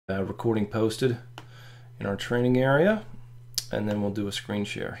recording posted in our training area, and then we'll do a screen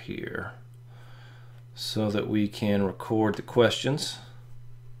share here so that we can record the questions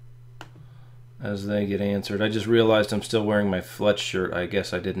as they get answered. I just realized I'm still wearing my Fl1Tch shirt. I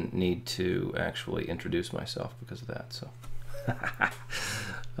guess I didn't need to actually introduce myself because of that. So,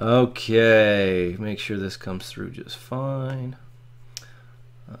 okay, make sure this comes through just fine.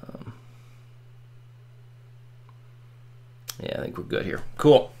 Yeah, I think we're good here.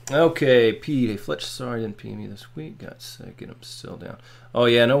 Cool. Okay, Pete. Hey, Fl1Tch, sorry I didn't PM you this week. Got sick and I'm still down. Oh,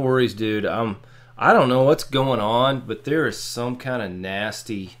 yeah, no worries, dude. I don't know what's going on, but there is some kind of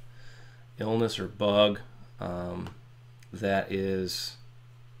nasty illness or bug that is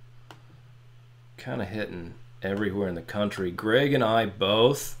kind of hitting everywhere in the country. Greg and I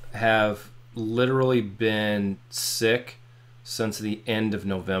both have literally been sick since the end of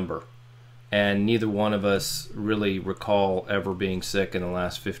November. And neither one of us really recall ever being sick in the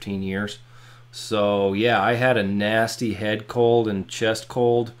last 15 years. So yeah, I had a nasty head cold and chest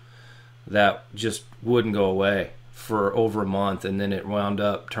cold that just wouldn't go away for over a month, and then it wound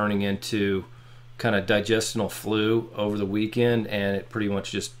up turning into kind of digestional flu over the weekend, and it pretty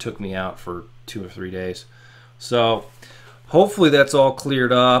much just took me out for 2 or 3 days. So hopefully that's all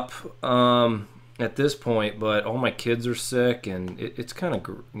cleared up at this point, but all my kids are sick, and it's kind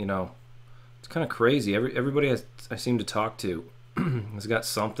of, you know, it's kind of crazy. Everybody I seem to talk to has got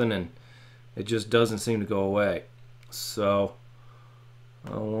something, and it just doesn't seem to go away. So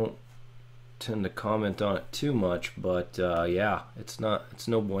I won't tend to comment on it too much, but yeah, it's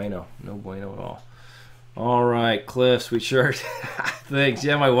no bueno, no bueno at all. All right, Cliff, sweet shirt. Thanks.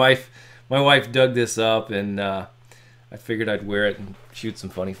 Yeah, my wife dug this up, and I figured I'd wear it and shoot some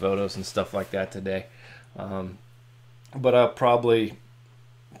funny photos and stuff like that today. But I'll probably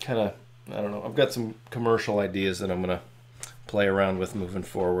kind of, I don't know, I've got some commercial ideas that I'm gonna play around with moving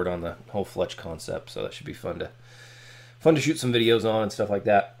forward on the whole Fl1Tch concept, so that should be fun to shoot some videos on and stuff like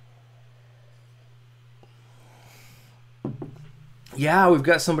that. Yeah, we've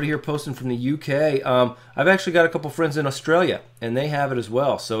got somebody here posting from the UK. I've actually got a couple friends in Australia, and they have it as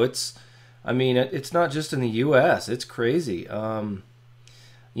well. So it's, I mean, it's not just in the US. It's crazy.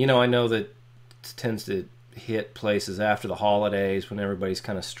 You know, I know that it tends to hit places after the holidays when everybody's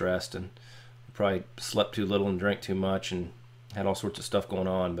kind of stressed and probably slept too little and drank too much and had all sorts of stuff going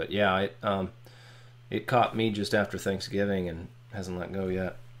on. But yeah, it caught me just after Thanksgiving and hasn't let go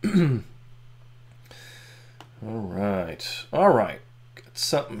yet. All right. Got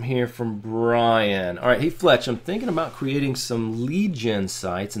something here from Brian. All right, hey Fl1Tch, I'm thinking about creating some lead gen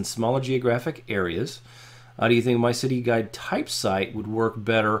sites in smaller geographic areas. Do you think my city guide type site would work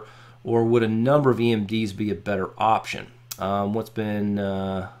better, or would a number of EMDs be a better option? What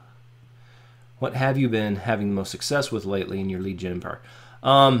have you been having the most success with lately in your lead gen empire?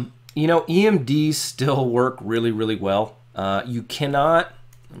 You know, EMDs still work really, really well. You cannot.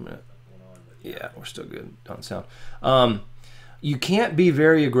 Yeah, we're still good on sound. You can't be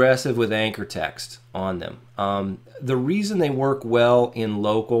very aggressive with anchor text on them. The reason they work well in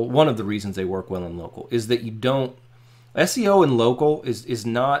local, one of the reasons they work well in local, is that you don't, SEO in local is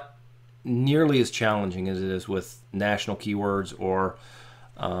not nearly as challenging as it is with national keywords or,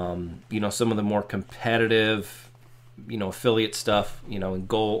 you know, some of the more competitive, you know, affiliate stuff, you know, in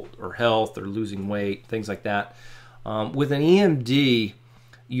gold or health or losing weight, things like that. With an EMD,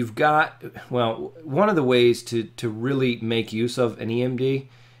 you've got, well, one of the ways to really make use of an EMD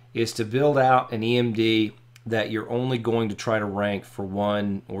is to build out an EMD that you're only going to try to rank for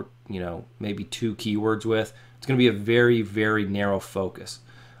one or, you know, maybe 2 keywords with. It's going to be a very, very narrow focus.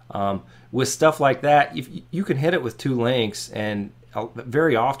 With stuff like that, if you can hit it with 2 links and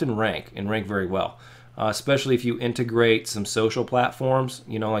very often rank very well, especially if you integrate some social platforms,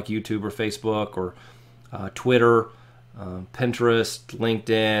 you know, like YouTube or Facebook or Twitter, Pinterest,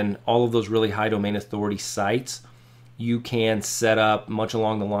 LinkedIn, all of those really high domain authority sites. You can set up much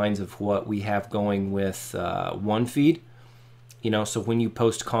along the lines of what we have going with OneFeed. You know, so when you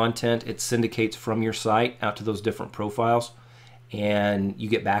post content, it syndicates from your site out to those different profiles, and you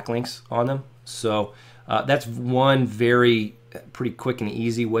get backlinks on them. So that's one pretty quick and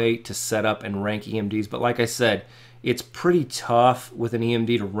easy way to set up and rank EMDs. But like I said, it's pretty tough with an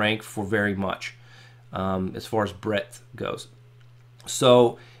EMD to rank for very much. As far as breadth goes.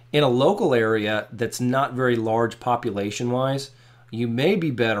 So in a local area that's not very large population-wise, you may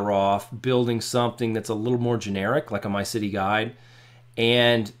be better off building something that's a little more generic, like a My City Guide,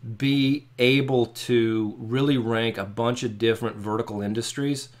 and be able to really rank a bunch of different vertical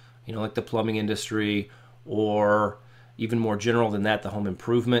industries, you know, like the plumbing industry, or even more general than that, the home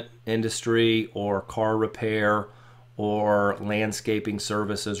improvement industry, or car repair, or landscaping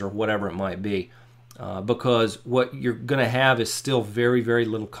services or whatever it might be. Because what you're going to have is still very, very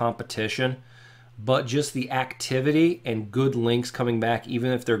little competition, but just the activity and good links coming back,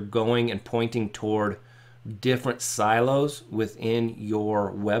 even if they're going and pointing toward different silos within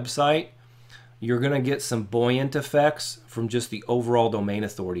your website, you're going to get some buoyant effects from just the overall domain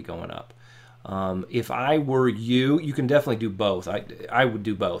authority going up. If I were you, you can definitely do both. I would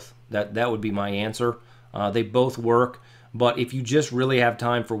do both. That would be my answer. They both work, but if you just really have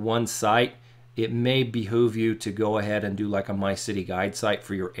time for one site, it may behoove you to go ahead and do like a My City Guide site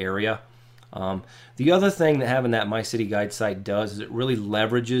for your area. The other thing that having that My City Guide site does is it really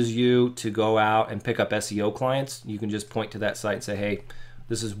leverages you to go out and pick up SEO clients. You can just point to that site and say, hey,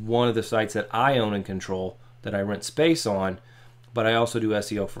 this is one of the sites that I own and control, that I rent space on, but I also do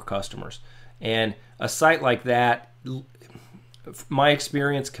SEO for customers. And a site like that, my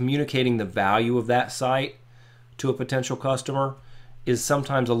experience communicating the value of that site to a potential customer is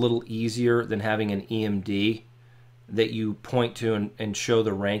sometimes a little easier than having an EMD that you point to and show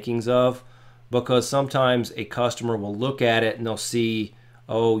the rankings of, because sometimes a customer will look at it and they'll see,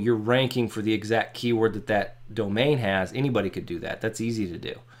 oh, you're ranking for the exact keyword that that domain has. Anybody could do that. That's easy to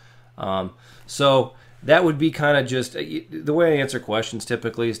do. So that would be kind of just the way I answer questions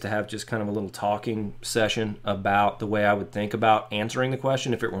typically is to have just kind of a little talking session about the way I would think about answering the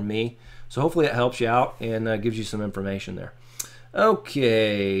question if it were me. So hopefully it helps you out and gives you some information there.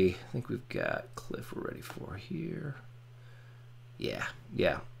 Okay, I think we've got Cliff we're ready for here. Yeah.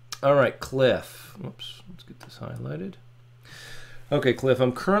 All right, Cliff. Whoops, let's get this highlighted. Okay, Cliff,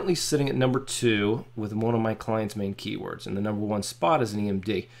 I'm currently sitting at number 2 with one of my client's main keywords, and the number 1 spot is an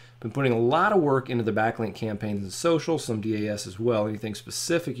EMD. Been putting a lot of work into the backlink campaigns and social, some DAS as well. Anything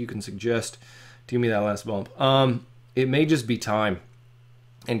specific you can suggest to give me that last bump? It may just be time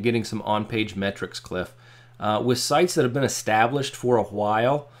and getting some on-page metrics, Cliff. With sites that have been established for a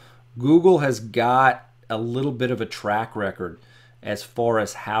while, Google has got a little bit of a track record as far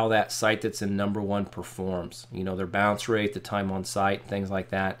as how that site that's in number 1 performs. You know, their bounce rate, the time on site, things like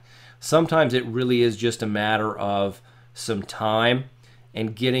that. Sometimes it really is just a matter of some time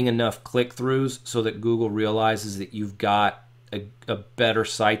and getting enough click-throughs so that Google realizes that you've got a better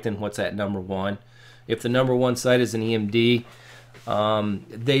site than what's at number 1. If the number 1 site is an EMD,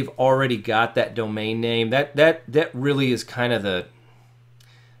 they've already got that domain name. That really is kind of the,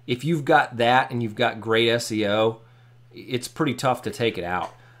 if you've got that and you've got great SEO, it's pretty tough to take it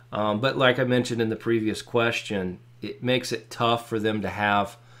out. But like I mentioned in the previous question, it makes it tough for them to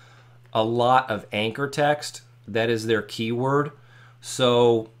have a lot of anchor text that is their keyword.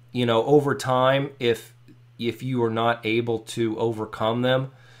 So, you know, over time, if you are not able to overcome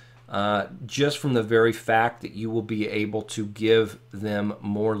them, just from the very fact that you will be able to give them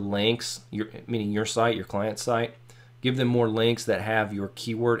more links, meaning your site, your client's site, give them more links that have your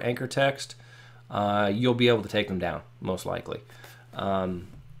keyword anchor text, you'll be able to take them down, most likely.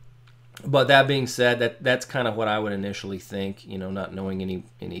 But that being said, that's kind of what I would initially think, you know, not knowing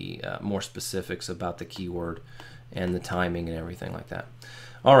any more specifics about the keyword and the timing and everything like that.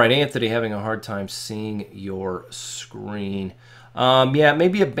 All right, Anthony, having a hard time seeing your screen. Yeah,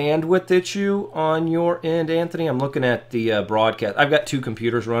 maybe a bandwidth issue on your end, Anthony. I'm looking at the broadcast. I've got 2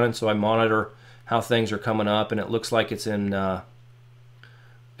 computers running, so I monitor how things are coming up, and it looks like it's in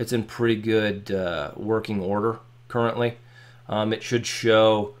pretty good working order currently. It should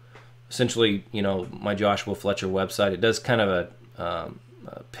show essentially, you know, my Joshua Fletcher website. It does kind of a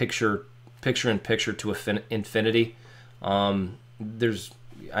picture-in-picture to infinity.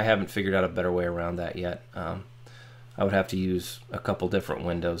 I haven't figured out a better way around that yet. I would have to use a couple different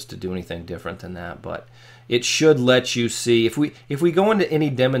windows to do anything different than that, but it should let you see. If we go into any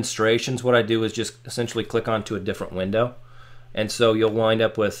demonstrations, what I do is just essentially click onto a different window, and so you'll wind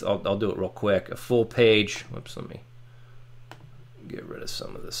up with, I'll do it real quick, a full page. Whoops, let me get rid of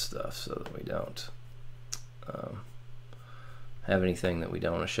some of this stuff so that we don't have anything that we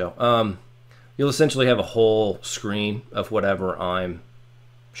don't want to show. You'll essentially have a whole screen of whatever I'm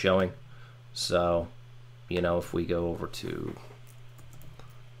showing. So, you know, if we go over to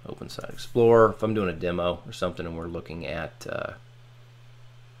Open Site Explorer, if I'm doing a demo or something and we're looking at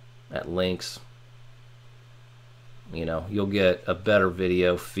links, you know, you'll get a better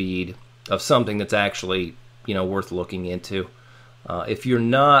video feed of something that's actually, you know, worth looking into. If you're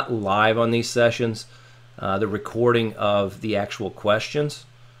not live on these sessions, the recording of the actual questions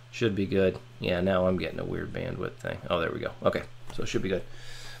should be good. Yeah, now I'm getting a weird bandwidth thing. Oh, there we go. Okay, so it should be good.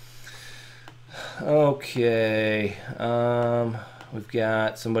 Okay, we've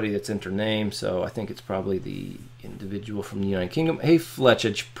got somebody that's entered name, so I think it's probably the individual from the United Kingdom. Hey,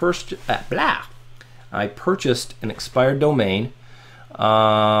 Fl1Tch, I purchased an expired domain,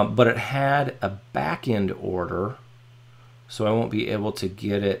 but it had a back-end order, so I won't be able to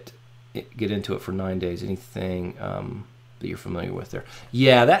get into it for 9 days. Anything that you're familiar with there?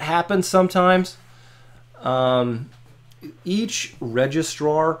 Yeah, that happens sometimes. Each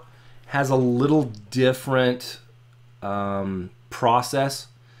registrar has a little different process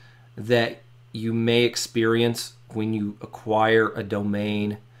that you may experience when you acquire a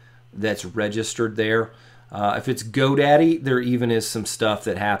domain that's registered there. If it's GoDaddy, there even is some stuff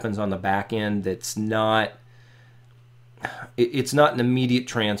that happens on the back end that's not. It's not an immediate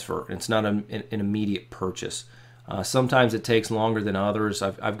transfer. It's not an immediate purchase. Sometimes it takes longer than others.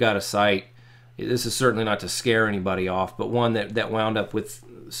 I've got a site. This is certainly not to scare anybody off, but one that wound up with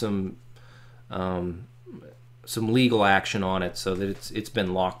some legal action on it, so that it's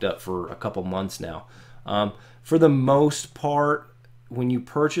been locked up for a couple months now. For the most part, when you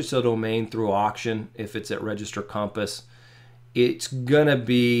purchase a domain through auction, if it's at Register Compass, it's gonna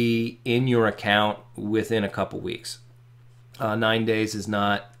be in your account within a couple weeks. 9 days is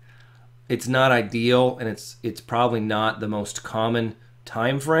not ideal, and it's probably not the most common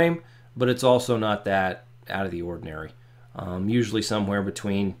time frame, but it's also not that out of the ordinary. Usually somewhere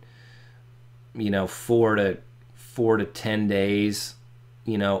between 4 to 10 days.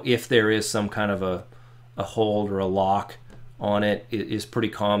 If there is some kind of a hold or a lock on it, is pretty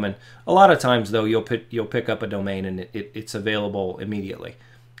common. A lot of times though, you'll pick up a domain and it's available immediately,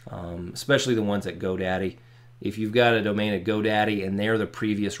 especially the ones at GoDaddy. If you've got a domain at GoDaddy and they're the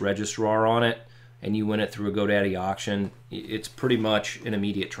previous registrar on it, and you win it through a GoDaddy auction, it's pretty much an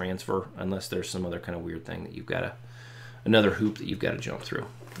immediate transfer, unless there's some other kind of weird thing that you've got another hoop that you've got to jump through.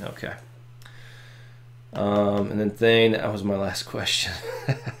 Okay. And then Thane, that was my last question.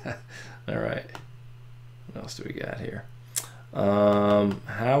 All right. What else do we got here?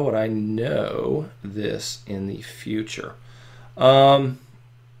 How would I know this in the future?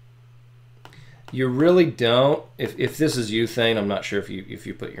 You really don't. If this is you, Thane, I'm not sure if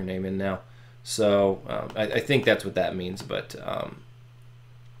you put your name in now. So I think that's what that means. But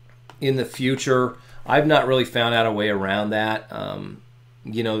in the future, I've not really found out a way around that. I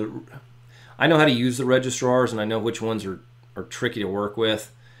know how to use the registrars, and I know which ones are tricky to work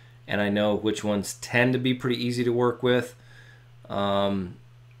with, and I know which ones tend to be pretty easy to work with.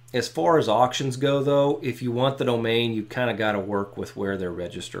 As far as auctions go, though, if you want the domain, you kind of got to work with where they're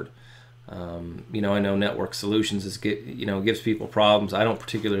registered. I know Network Solutions gives people problems. I don't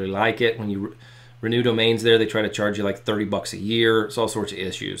particularly like it. When you renew domains there, they try to charge you like $30 a year. It's all sorts of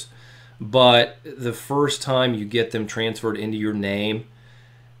issues. But the first time you get them transferred into your name,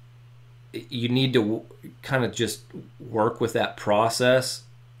 you need to kind of just work with that process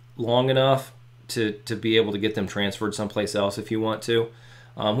long enough to be able to get them transferred someplace else if you want to.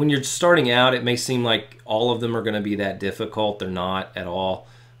 When you're starting out, it may seem like all of them are going to be that difficult. They're not at all.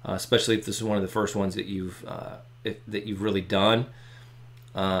 Especially if this is one of the first ones that you've really done.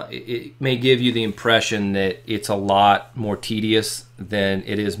 It may give you the impression that it's a lot more tedious than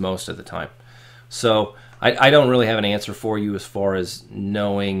it is most of the time. So I don't really have an answer for you as far as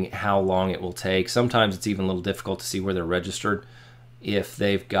knowing how long it will take. Sometimes it's even a little difficult to see where they're registered, if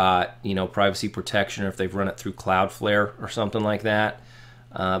they've got privacy protection, or if they've run it through Cloudflare or something like that.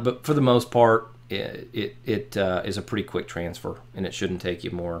 But for the most part, it is a pretty quick transfer, and it shouldn't take you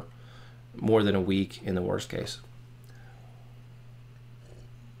more than a week in the worst case.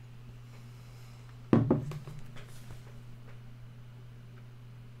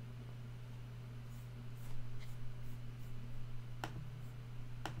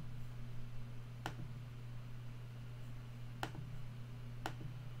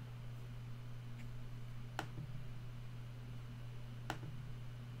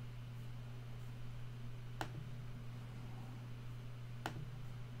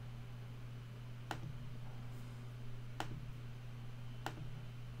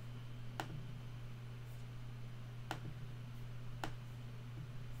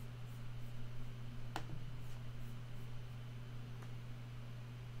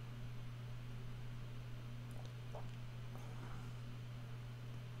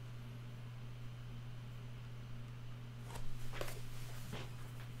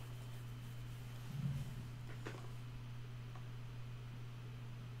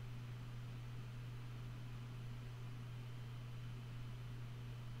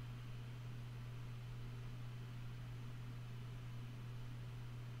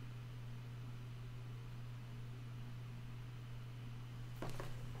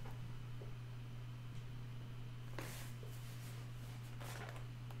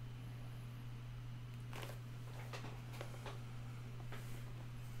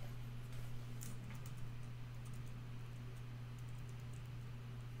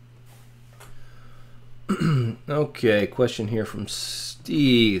 Okay, question here from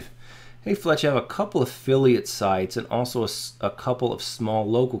Steve. Hey Fletch, I have a couple affiliate sites and also a couple of small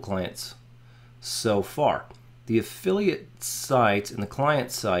local clients so far. The affiliate sites and the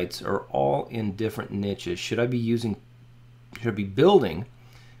client sites are all in different niches. Should I be building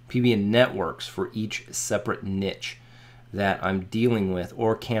PBN networks for each separate niche that I'm dealing with,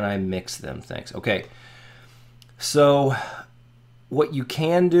 or can I mix them? Thanks. Okay, so what you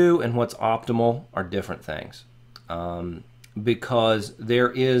can do and what's optimal are different things, because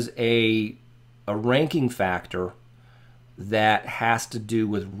there is a ranking factor that has to do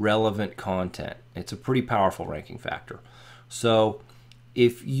with relevant content. It's a pretty powerful ranking factor. So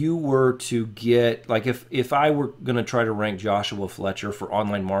if you were to get, like if I were going to try to rank Joshua Fletcher for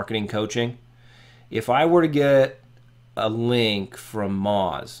online marketing coaching, if I were to get a link from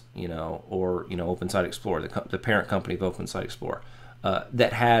Moz, or Open Site Explorer, the parent company of Open Site Explorer,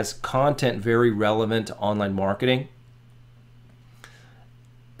 that has content very relevant to online marketing,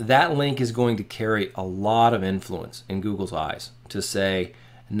 that link is going to carry a lot of influence in Google's eyes to say,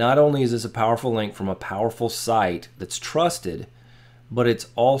 not only is this a powerful link from a powerful site that's trusted, but it's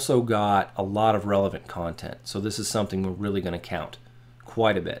also got a lot of relevant content. So this is something we're really going to count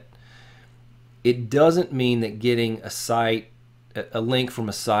quite a bit. It doesn't mean that getting a link from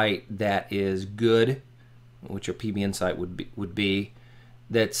a site that is good, which a PBN site would be,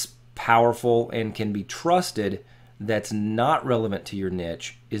 that's powerful and can be trusted, that's not relevant to your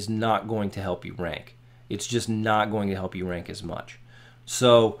niche, is not going to help you rank. It's just not going to help you rank as much.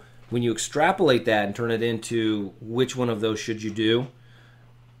 So when you extrapolate that and turn it into which one of those should you do,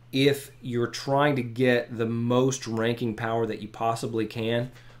 if you're trying to get the most ranking power that you possibly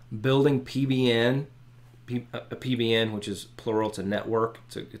can, building PBN, a PBN, which is plural, it's a network,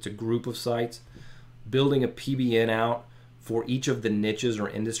 it's a group of sites, building a PBN out for each of the niches or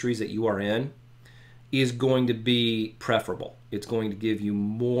industries that you are in is going to be preferable. It's going to give you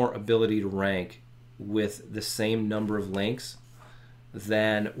more ability to rank with the same number of links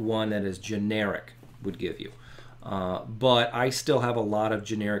than one that is generic would give you. But I still have a lot of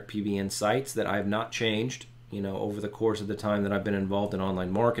generic PBN sites that I have not changed, over the course of the time that I've been involved in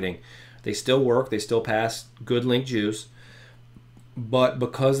online marketing. They still work, they still pass good link juice, but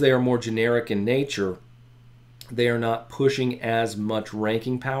because they are more generic in nature, they are not pushing as much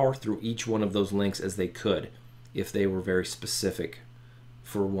ranking power through each one of those links as they could if they were very specific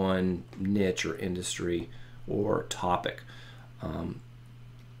for one niche or industry or topic.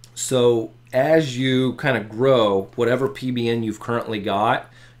 So as you kind of grow, whatever PBN you've currently got,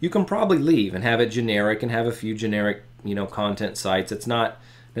 you can probably leave and have it generic and have a few generic, content sites. It's not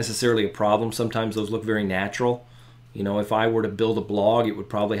necessarily a problem. Sometimes those look very natural. If I were to build a blog, it would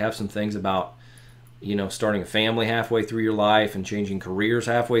probably have some things about starting a family halfway through your life and changing careers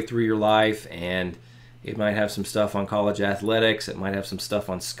halfway through your life, and it might have some stuff on college athletics, it might have some stuff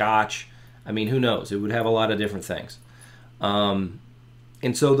on Scotch. I mean, who knows? It would have a lot of different things. And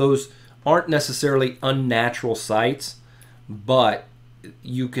so those aren't necessarily unnatural sites, but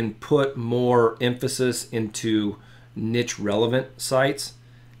you can put more emphasis into niche relevant sites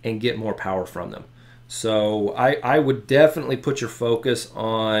and get more power from them. So I would definitely put your focus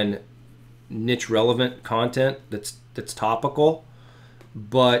on niche relevant content that's topical,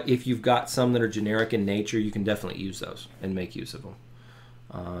 but if you've got some that are generic in nature, you can definitely use those and make use of them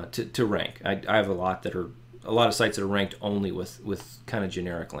to rank. I have a lot of sites that are ranked only with kind of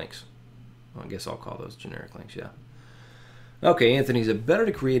generic links. Well, I guess I'll call those generic links, yeah. Okay, Anthony, is it better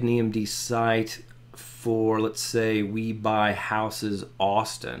to create an EMD site for, let's say, We Buy Houses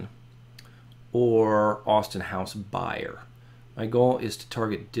Austin or Austin House Buyer? My goal is to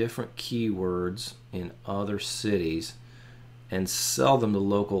target different keywords in other cities and sell them to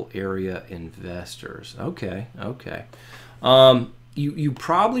local area investors. Okay. You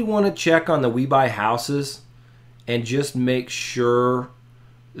probably want to check on the We Buy Houses and just make sure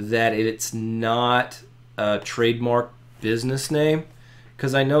that it's not a trademark business name,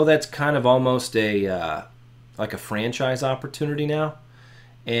 because I know that's kind of almost a like a franchise opportunity now.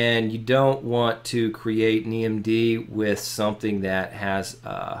 And you don't want to create an EMD with something that has,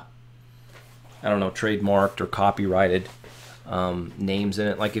 I don't know, trademarked or copyrighted names in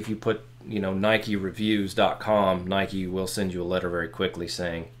it. Like if you put, NikeReviews.com, Nike will send you a letter very quickly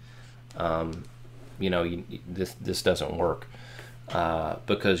saying, this doesn't work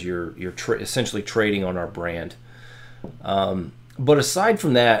because you're essentially trading on our brand. But aside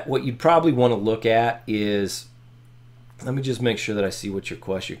from that, what you'd probably want to look at is, let me just make sure that I see what your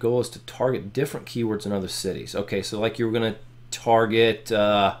question. Your goal is to target different keywords in other cities. Okay, so like you were going to target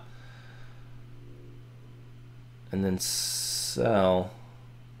and then sell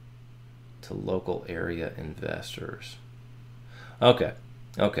to to local area investors. Okay.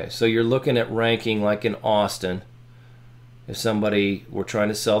 Okay, so you're looking at ranking like in Austin. If somebody were trying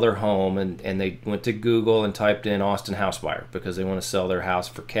to sell their home and they went to Google and typed in Austin house buyer because they want to sell their house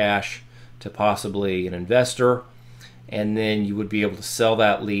for cash to possibly an investor, and then you would be able to sell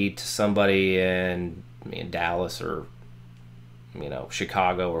that lead to somebody in Dallas or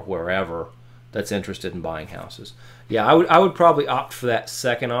Chicago or wherever that's interested in buying houses. Yeah, I would probably opt for that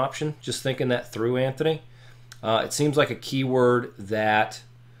second option, just thinking that through, Anthony. It seems like a keyword that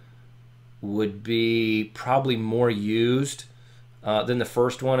would be probably more used than the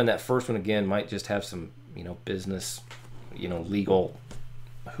first one, and that first one again might just have some business, legal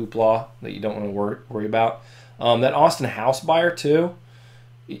hoopla that you don't want to worry about. That Austin house buyer too,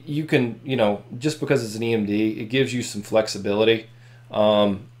 you can just because it's an EMD, it gives you some flexibility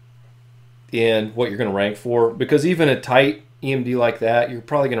in what you're going to rank for, because even a tight EMD like that, you're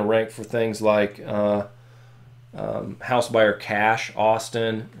probably going to rank for things like house buyer cash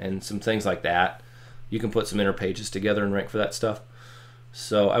Austin and some things like that. You can put some inner pages together and rank for that stuff.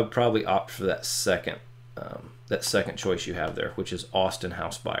 So I would probably opt for that second choice you have there, which is Austin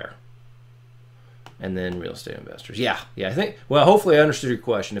house buyer, and then real estate investors. Yeah, I think. Well, hopefully I understood your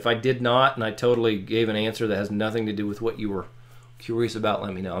question. If I did not, and I totally gave an answer that has nothing to do with what you were curious about,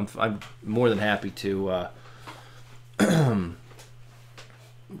 let me know. I'm more than happy to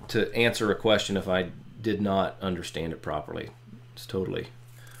to answer a question if I did not understand it properly. It's totally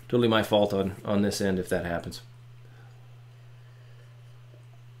my fault on this end if that happens.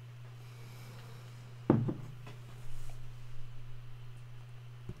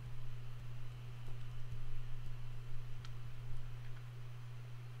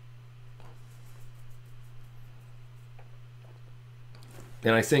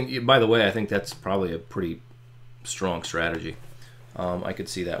 And I think, by the way, I think that's probably a pretty strong strategy. I could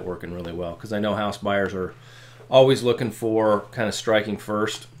see that working really well, because I know house buyers are always looking for kind of striking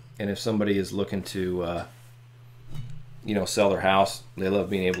first, and if somebody is looking to sell their house, they love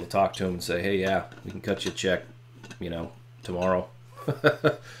being able to talk to them and say, hey, yeah, we can cut you a check tomorrow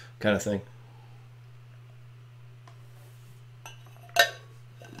kind of thing.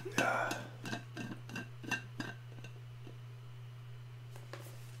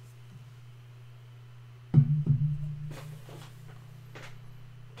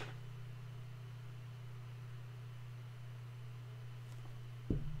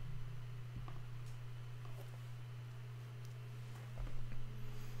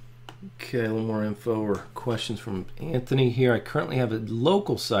 Okay, a little more info or questions from Anthony here. I currently have a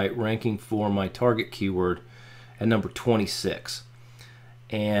local site ranking for my target keyword at number 26,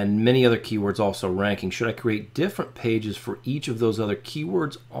 and many other keywords also ranking. Should I create different pages for each of those other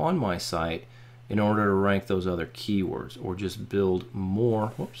keywords on my site in order to rank those other keywords, or just build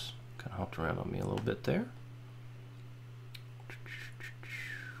more? Whoops, kind of hopped around on me a little bit there.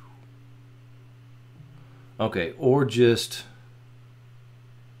 Okay, or just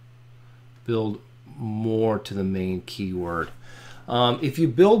build more to the main keyword. If you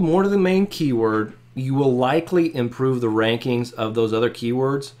build more to the main keyword, you will likely improve the rankings of those other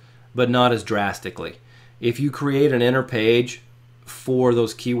keywords, but not as drastically. If you create an inner page for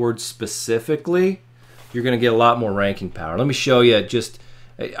those keywords specifically, you're going to get a lot more ranking power. Let me show you just,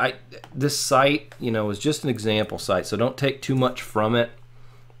 this site, is just an example site, so don't take too much from it.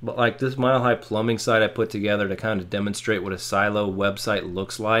 But like this Mile High Plumbing site I put together to kind of demonstrate what a silo website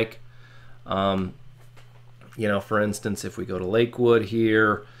looks like. For instance, if we go to Lakewood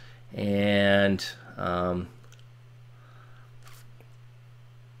here and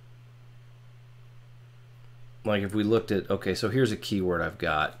like if we looked at, okay, so here's a keyword I've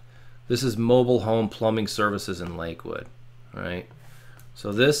got. This is mobile home plumbing services in Lakewood, right?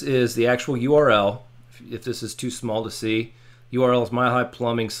 So this is the actual URL. If this is too small to see, URL is Mile High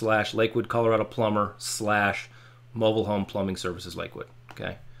Plumbing / Lakewood, Colorado Plumber / mobile home plumbing services Lakewood,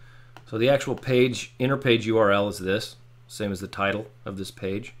 okay? So the actual page, inner page URL is this, same as the title of this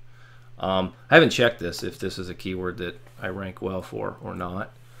page. I haven't checked this, if this is a keyword that I rank well for or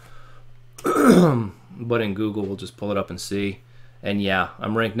not. But in Google, we'll just pull it up and see. And yeah,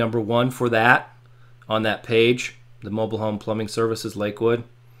 I'm ranked number 1 for that on that page, the mobile home plumbing services Lakewood.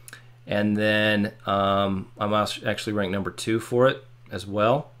 And then I'm actually ranked number 2 for it as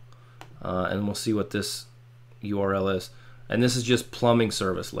well. And we'll see what this URL is. And this is just plumbing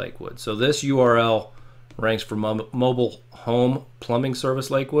service Lakewood. So this URL ranks for mobile home plumbing service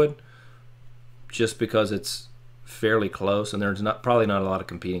Lakewood just because it's fairly close and there's probably not a lot of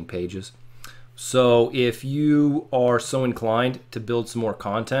competing pages. So if you are so inclined to build some more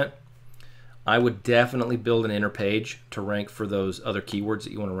content, I would definitely build an inner page to rank for those other keywords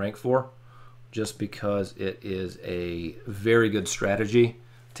that you want to rank for. just because it is a very good strategy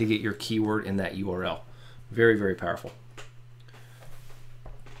to get your keyword in that URL. Very, very powerful.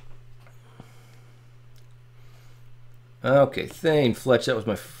 Okay, Thane Fletch, that was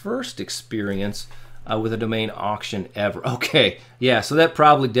my first experience with a domain auction ever. Okay, yeah, so that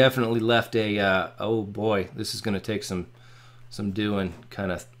probably definitely left a, oh boy, this is going to take some doing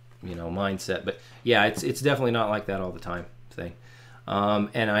kind of, you know, mindset. But yeah, it's definitely not like that all the time thing.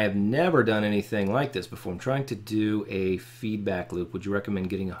 And I have never done anything like this before. I'm trying to do a feedback loop. Would you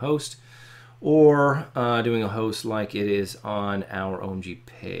recommend getting a host or doing a host like it is on our OMG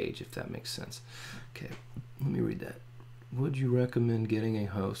page, if that makes sense? Okay, let me read that. Would you recommend getting a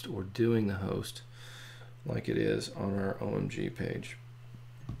host or doing the host like it is on our OMG page?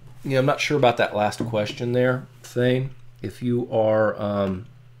 Yeah, I'm not sure about that last question there, Thane. If you are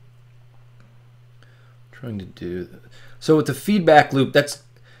trying to do that. So with the feedback loop, that's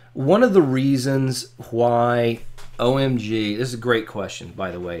one of the reasons why OMG, this is a great question,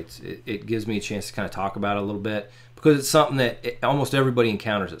 by the way. It gives me a chance to kind of talk about it a little bit because it's something that almost everybody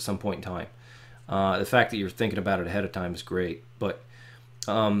encounters at some point in time. The fact that you're thinking about it ahead of time is great. But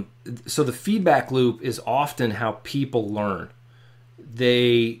so the feedback loop is often how people learn.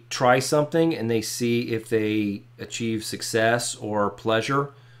 They try something and they see if they achieve success or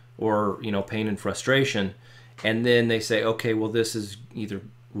pleasure or, you know, pain and frustration. And then they say, okay, well, this is either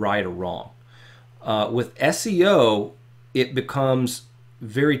right or wrong. With SEO, it becomes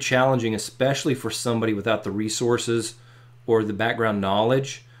very challenging, especially for somebody without the resources or the background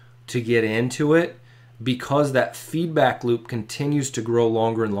knowledge to get into it, because that feedback loop continues to grow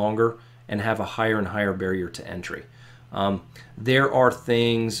longer and longer and have a higher and higher barrier to entry. There are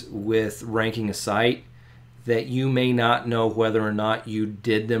things with ranking a site that you may not know whether or not you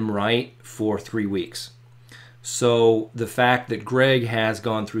did them right for 3 weeks. So the fact that Greg has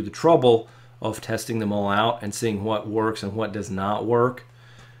gone through the trouble of testing them all out and seeing what works and what does not work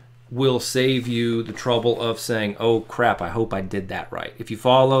will save you the trouble of saying, oh crap, I hope I did that right. If you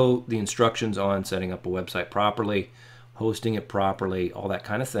follow the instructions on setting up a website properly, hosting it properly, all that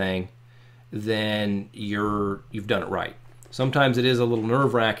kind of thing, then you've done it right. Sometimes it is a little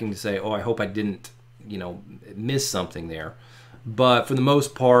nerve-wracking to say, oh, I hope I didn't, you know, miss something there. But for the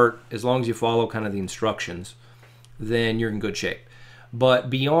most part, as long as you follow kind of the instructions, then you're in good shape. But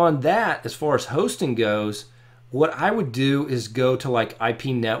beyond that, as far as hosting goes, what I would do is go to like IP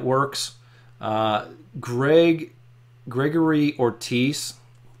networks. Gregory Ortiz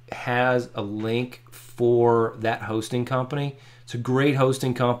has a link for that hosting company. It's a great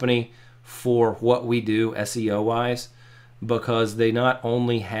hosting company for what we do SEO-wise, because they not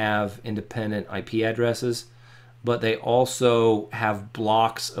only have independent IP addresses, but they also have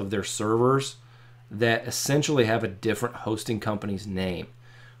blocks of their servers that essentially have a different hosting company's name.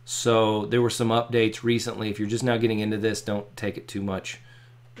 So there were some updates recently. If you're just now getting into this, don't take it too much,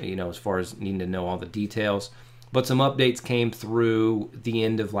 you know, as far as needing to know all the details. But some updates came through the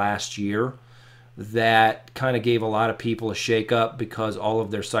end of last year that kind of gave a lot of people a shake-up because all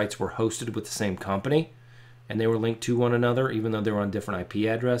of their sites were hosted with the same company and they were linked to one another, even though they were on different IP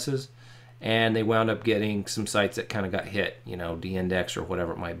addresses. And they wound up getting some sites that kind of got hit, you know, de-index or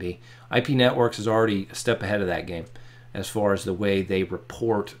whatever it might be. IP Networks is already a step ahead of that game as far as the way they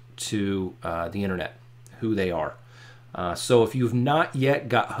report to the internet, who they are. So if you've not yet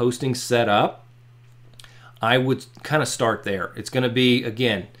got hosting set up, I would kind of start there. It's going to be,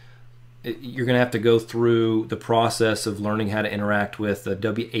 again, you're going to have to go through the process of learning how to interact with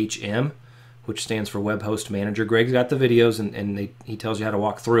WHM, which stands for Web Host Manager. Greg's got the videos, and he tells you how to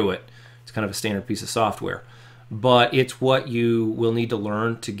walk through it. It's kind of a standard piece of software. But it's what you will need to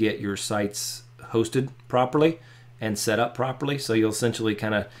learn to get your sites hosted properly and set up properly. So you'll essentially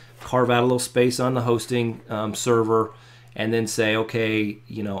kind of carve out a little space on the hosting server and then say, okay,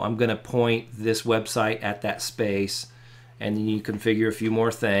 you know, I'm going to point this website at that space, and then you configure a few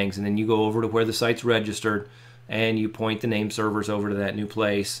more things, and then you go over to where the site's registered and you point the name servers over to that new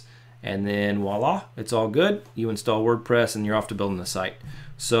place, and then voila, it's all good. You install WordPress and you're off to building the site.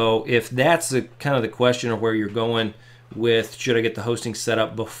 So if that's the kind of the question of where you're going with, should I get the hosting set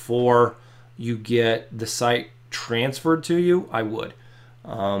up before you get the site transferred to you, I would.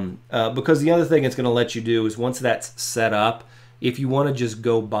 Because the other thing it's going to let you do is once that's set up, if you want to just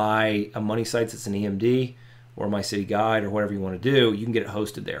go buy a money site that's an EMD or My City Guide or whatever you want to do, you can get it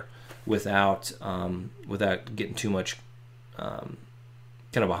hosted there without getting too much kind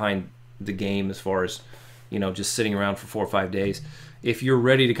of behind the game as far as, you know, just sitting around for 4 or 5 days. If you're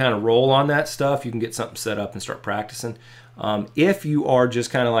ready to kind of roll on that stuff, you can get something set up and start practicing. If you are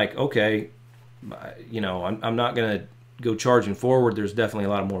just kind of like, okay, you know, I'm not going to go charging forward, there's definitely a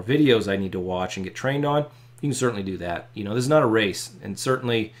lot more videos I need to watch and get trained on, you can certainly do that. You know, this is not a race, and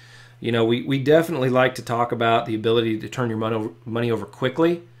certainly, you know, we definitely like to talk about the ability to turn your money over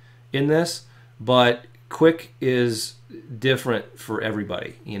quickly in this, but quick is different for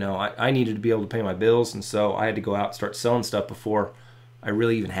everybody. You know, I needed to be able to pay my bills, and so I had to go out and start selling stuff before I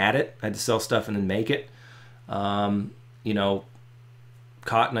really even had it. I had to sell stuff and then make it. You know,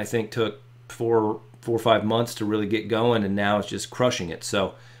 cotton, I think, took four or 5 months to really get going, and now it's just crushing it.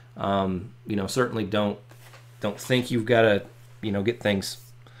 So, you know, certainly don't think you've got to, you know, get things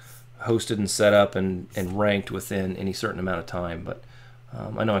hosted and set up and ranked within any certain amount of time. But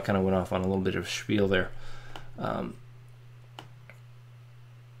I know I kind of went off on a little bit of a spiel there. So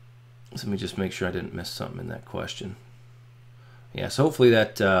let me just make sure I didn't miss something in that question. Yeah, so hopefully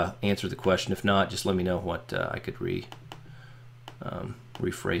that answered the question. If not, just let me know what I could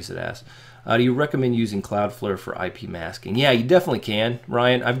rephrase it as. Do you recommend using Cloudflare for IP masking? Yeah, you definitely can,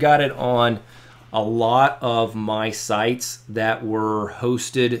 Ryan. I've got it on a lot of my sites that were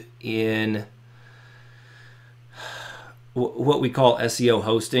hosted in what we call SEO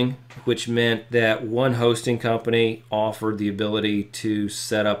hosting, which meant that one hosting company offered the ability to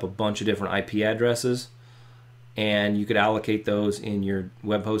set up a bunch of different IP addresses, and you could allocate those in your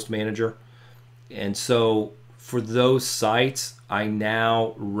web host manager. And so for those sites, I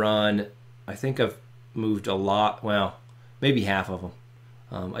now run, I think I've moved a lot, well, maybe half of them.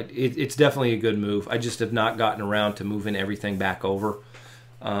 It's definitely a good move. I just have not gotten around to moving everything back over,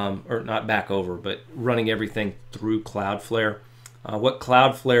 or not back over, but running everything through Cloudflare. What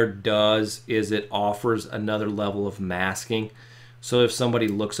Cloudflare does is it offers another level of masking. So if somebody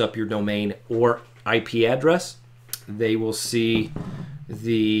looks up your domain or IP address, they will see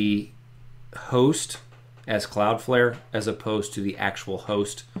the host as Cloudflare as opposed to the actual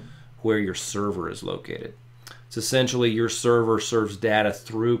host where your server is located. It's essentially your server serves data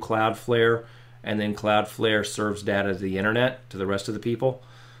through Cloudflare, and then Cloudflare serves data to the internet, to the rest of the people.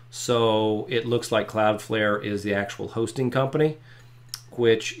 So it looks like Cloudflare is the actual hosting company,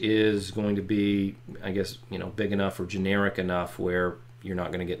 which is going to be, I guess, you know, big enough or generic enough where you're not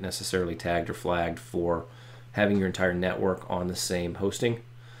going to get necessarily tagged or flagged for having your entire network on the same hosting.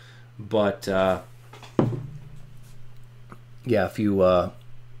 But yeah, if you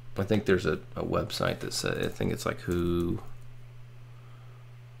I think there's a website that says, I think it's like who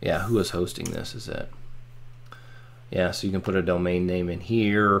is hosting this, is it? Yeah, so you can put a domain name in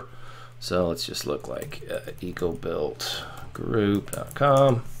here. So let's just look like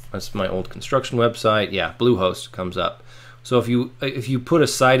ecobuiltgroup.com. That's my old construction website. Yeah, Bluehost comes up. So if you put a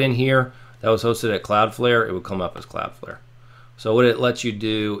site in here that was hosted at Cloudflare, it would come up as Cloudflare. So what it lets you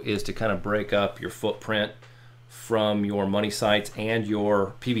do is to kind of break up your footprint from your money sites and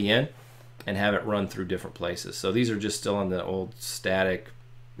your PBN and have it run through different places. So these are just still on the old static,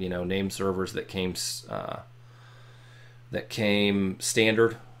 you know, name servers that came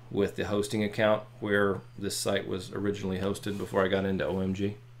standard with the hosting account where this site was originally hosted before I got into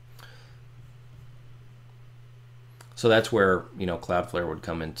OMG. So that's where, you know, Cloudflare would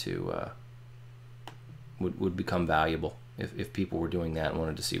come into would become valuable if people were doing that and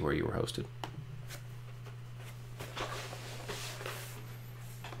wanted to see where you were hosted.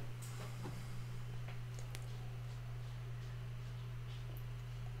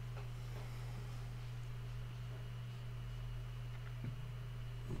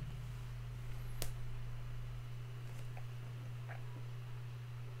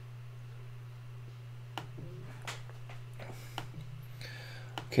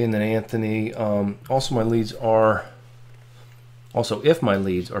 Okay, and then Anthony, also my leads are, if my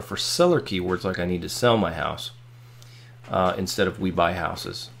leads are for seller keywords, like I need to sell my house instead of we buy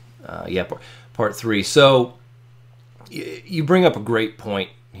houses. Yeah, part 3. So you bring up a great point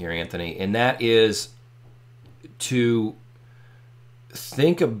here, Anthony, and that is to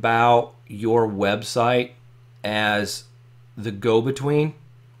think about your website as the go-between.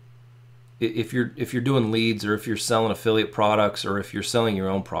 If you're doing leads, or if you're selling affiliate products, or if you're selling your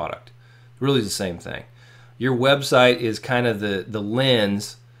own product, really the same thing. Your website is kind of the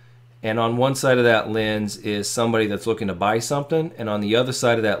lens, and on one side of that lens is somebody that's looking to buy something, and on the other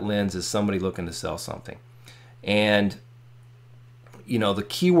side of that lens is somebody looking to sell something. And you know, the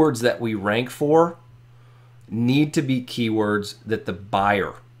keywords that we rank for need to be keywords that the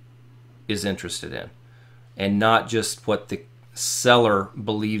buyer is interested in, and not just what the seller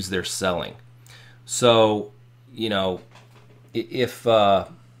believes they're selling. So, you know, if in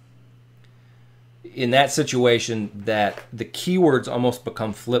that situation, that the keywords almost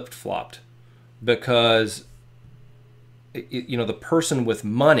become flip-flopped, because you know, the person with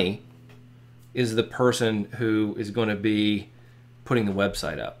money is the person who is going to be putting the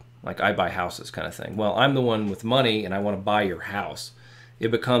website up, like I buy houses kind of thing. Well, I'm the one with money and I want to buy your house.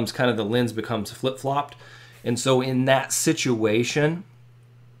 It becomes kind of, the lens becomes flip-flopped. And so in that situation,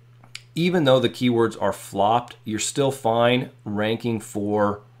 even though the keywords are flopped, you're still fine ranking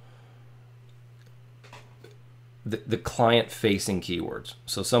for the client-facing keywords.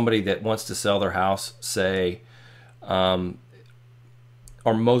 So somebody that wants to sell their house, say, are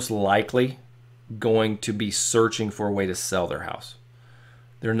most likely going to be searching for a way to sell their house.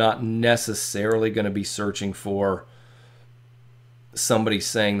 They're not necessarily going to be searching for somebody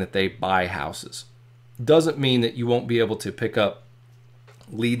saying that they buy houses. Doesn't mean that you won't be able to pick up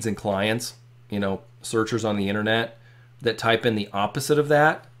leads and clients, you know, searchers on the internet that type in the opposite of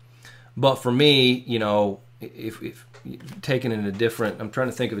that. But for me, you know, if taken in a different, I'm trying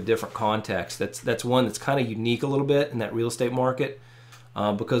to think of a different context. That's one that's kind of unique a little bit in that real estate market,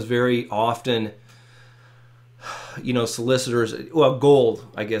 because very often, you know, solicitors, well, gold,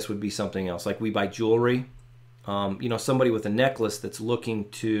 I guess, would be something else. Like we buy jewelry. You know, somebody with a necklace that's looking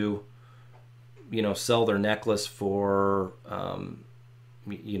to, you know, sell their necklace for,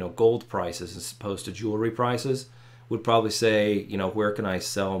 you know, gold prices as opposed to jewelry prices, would probably say, you know, where can I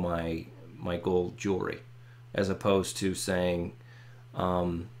sell my gold jewelry, as opposed to saying,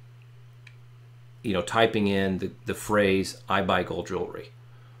 you know, typing in the phrase, I buy gold jewelry,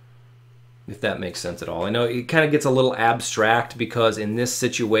 if that makes sense at all. I know it kind of gets a little abstract because in this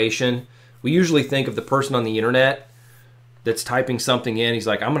situation, we usually think of the person on the internet that's typing something in. He's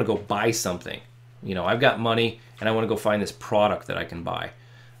like, I'm going to go buy something. You know, I've got money and I want to go find this product that I can buy.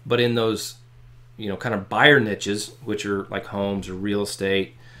 But in those, you know, kind of buyer niches, which are like homes or real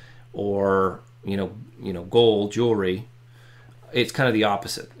estate or, you know, gold, jewelry, it's kind of the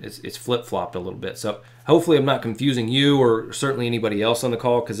opposite. It's flip-flopped a little bit. So hopefully I'm not confusing you or certainly anybody else on the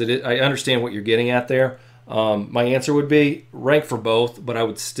call, because I understand what you're getting at there. My answer would be rank for both, but I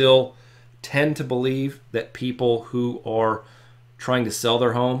would still tend to believe that people who are trying to sell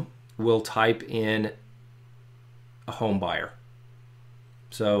their home will type in a home buyer.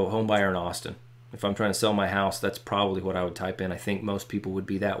 So home buyer in Austin. If I'm trying to sell my house, that's probably what I would type in. I think most people would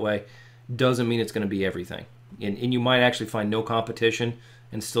be that way. Doesn't mean it's going to be everything. And you might actually find no competition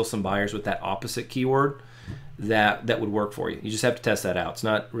and still some buyers with that opposite keyword that would work for you. You just have to test that out. It's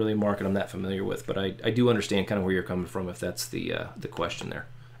not really a market I'm that familiar with, but I do understand kind of where you're coming from if that's the question there.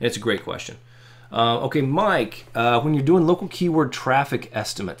 And it's a great question. Okay, Mike, when you're doing local keyword traffic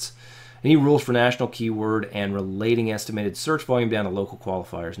estimates, any rules for national keyword and relating estimated search volume down to local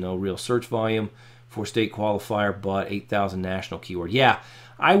qualifiers? No real search volume for state qualifier, but 8,000 national keyword. Yeah,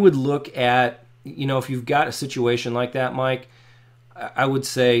 I would look at, you know, if you've got a situation like that, Mike, I would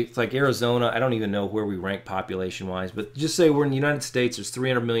say, it's like Arizona, I don't even know where we rank population-wise, but just say we're in the United States, there's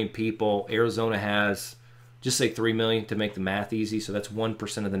 300 million people. Arizona has, just say 3 million to make the math easy, so that's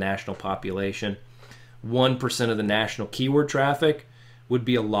 1% of the national population. 1% of the national keyword traffic would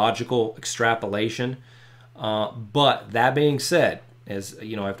be a logical extrapolation. But that being said, as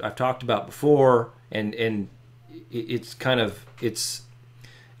you know, I've talked about before, and it's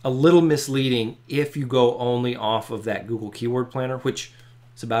a little misleading if you go only off of that Google Keyword Planner, which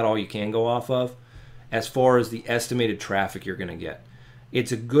is about all you can go off of, as far as the estimated traffic you're going to get.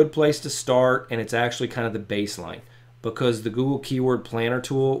 It's a good place to start, and it's actually kind of the baseline, because the Google Keyword Planner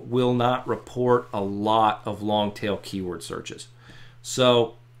tool will not report a lot of long tail keyword searches.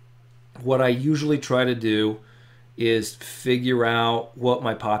 So what I usually try to do is figure out what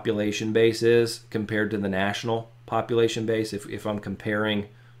my population base is compared to the national population base, if I'm comparing,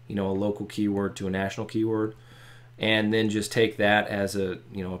 you know, a local keyword to a national keyword, and then just take that as a,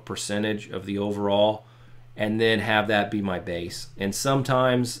 you know, a percentage of the overall, and then have that be my base. And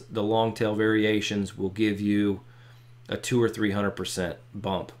sometimes the long tail variations will give you a 200 or 300%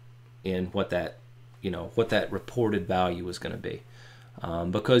 bump in what that, you know, what that reported value is going to be,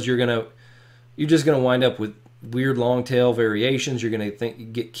 because you're just going to wind up with weird long tail variations. You're going to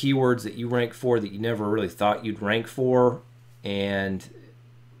get keywords that you rank for that you never really thought you'd rank for, and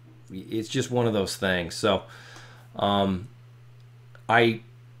it's just one of those things. So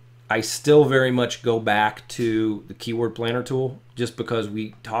I still very much go back to the Keyword Planner tool, just because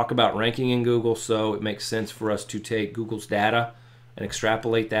we talk about ranking in Google, so it makes sense for us to take Google's data and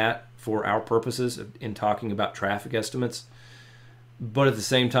extrapolate that for our purposes in talking about traffic estimates. But at the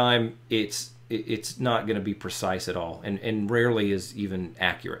same time, it's not going to be precise at all, and rarely is even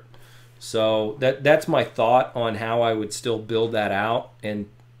accurate. So that's my thought on how I would still build that out and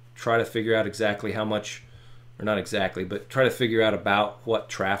try to figure out exactly how much, or not exactly, but try to figure out about what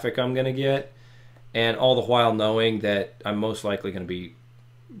traffic I'm going to get, and all the while knowing that I'm most likely going to be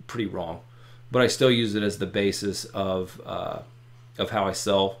pretty wrong. but I still use it as the basis of how I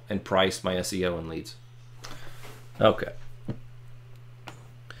sell and price my SEO and leads. Okay.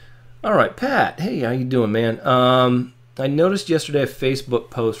 All right, Pat. Hey, how you doing, man? I noticed yesterday a Facebook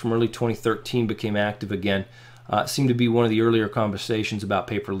post from early 2013 became active again. It seemed to be one of the earlier conversations about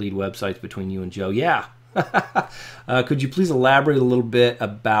pay-per-lead websites between you and Joe. Yeah. Could you please elaborate a little bit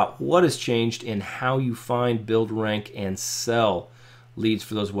about what has changed in how you find, build, rank, and sell leads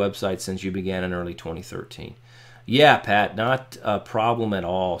for those websites since you began in early 2013? Yeah, Pat, not a problem at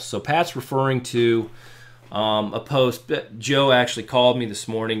all. So Pat's referring to a post. Joe actually called me this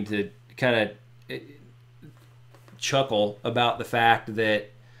morning to kind of chuckle about the fact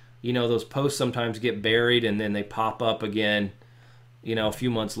that, you know, those posts sometimes get buried and then they pop up again, you know, a few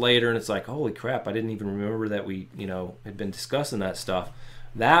months later, and it's like, holy crap, I didn't even remember that we, you know, had been discussing that stuff.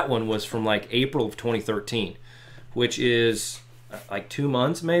 That one was from like April of 2013, which is like 2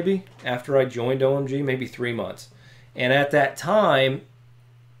 months maybe after I joined OMG, maybe 3 months. And at that time,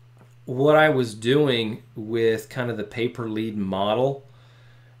 what I was doing with kind of the pay-per-lead model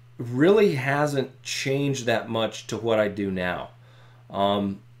really hasn't changed that much to what I do now.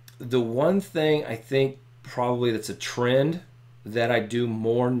 The one thing I think probably that's a trend that I do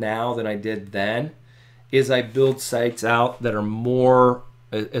more now than I did then is I build sites out that are more,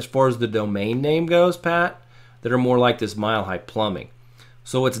 as far as the domain name goes, Pat, that are more like this Mile High Plumbing.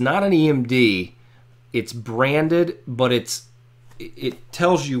 So it's not an EMD, it's branded, but it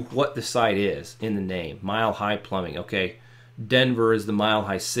tells you what the site is in the name, Mile High Plumbing. Okay, Denver is the Mile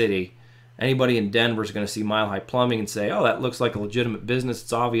High City. Anybody in Denver is going to see Mile High Plumbing and say, oh, that looks like a legitimate business.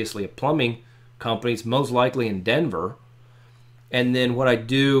 It's obviously a plumbing company. It's most likely in Denver. And then what I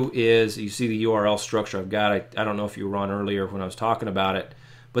do is, you see the URL structure I've got. I don't know if you were on earlier when I was talking about it,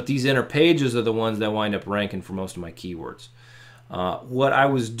 but these inner pages are the ones that wind up ranking for most of my keywords. What I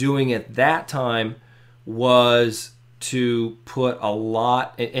was doing at that time was to put a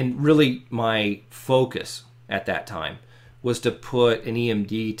lot, and really my focus at that time was to put an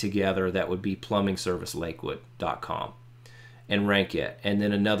EMD together that would be plumbingservicelakewood.com and rank it. And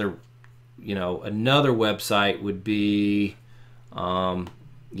then another website would be,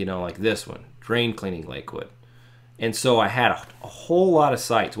 like this one, Drain Cleaning Lakewood. And so I had a whole lot of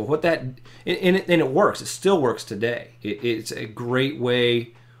sites. Well, and it works. It still works today. It's a great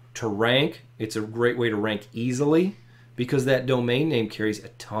way to rank. It's a great way to rank easily because that domain name carries a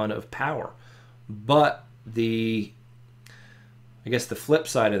ton of power. But I guess the flip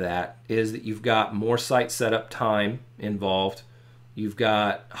side of that is that you've got more site setup time involved. You've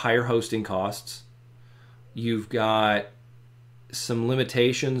got higher hosting costs. You've got some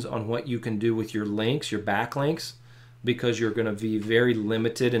limitations on what you can do with your links, your backlinks, because you're going to be very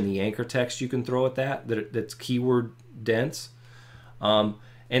limited in the anchor text you can throw at that's keyword dense.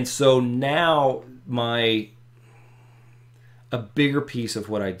 And so now a bigger piece of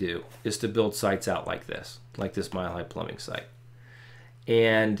what I do is to build sites out like this Mile High Plumbing site.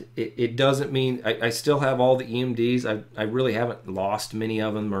 And it doesn't mean I still have all the EMDs. I really haven't lost many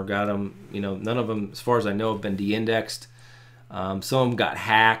of them or got them. None of them, as far as I know, have been de-indexed. Some of them got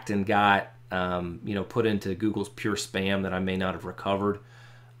hacked and got put into Google's pure spam that I may not have recovered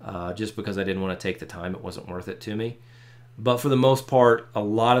just because I didn't want to take the time. It wasn't worth it to me. But for the most part, a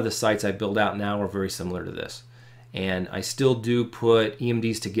lot of the sites I build out now are very similar to this. And I still do put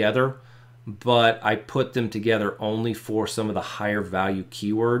EMDs together, but I put them together only for some of the higher value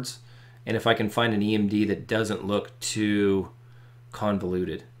keywords. And if I can find an EMD that doesn't look too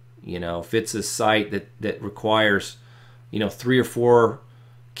convoluted, if it's a site that requires, 3 or 4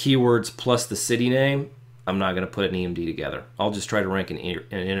 keywords plus the city name, I'm not going to put an EMD together. I'll just try to rank an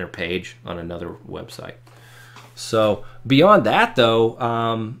inner page on another website. So beyond that, though,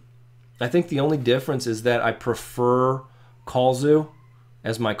 I think the only difference is that I prefer Qzx911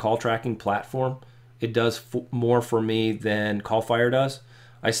 as my call tracking platform. It does more for me than CallFire does.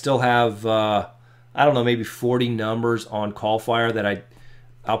 I still have, maybe 40 numbers on CallFire that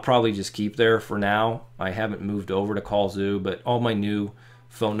I'll probably just keep there for now. I haven't moved over to Qzx911, but all my new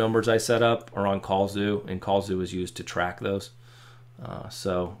phone numbers I set up are on Qzx911, and Qzx911 is used to track those.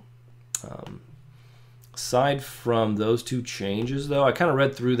 Aside from those two changes, though, I kind of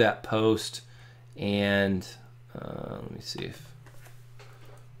read through that post, and let me see if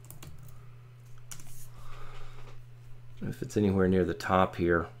it's anywhere near the top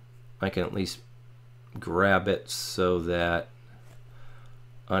here. I can at least grab it so that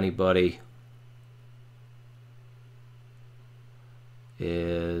anybody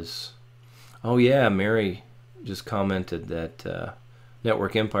is... Oh yeah, Mary just commented that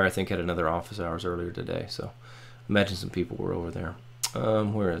Network Empire, I think, had another office hours earlier today, so imagine some people were over there.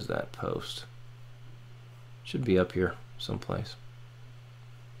 Where is that post? Should be up here someplace.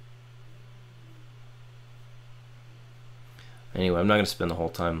 Anyway, I'm not going to spend the whole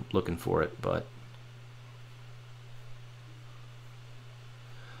time looking for it, but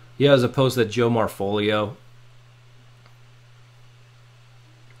yeah, as opposed to that Joe Marfolio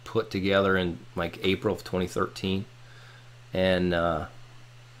put together in like April of 2013, and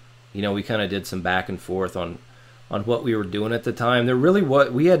you know, we kind of did some back and forth on what we were doing at the time. There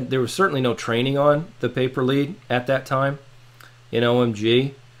was certainly no training on the pay-per-lead at that time in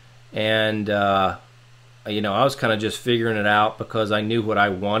OMG, and you know, I was kind of just figuring it out because I knew what I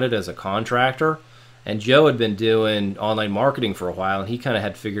wanted as a contractor, and Joe had been doing online marketing for a while, and he kind of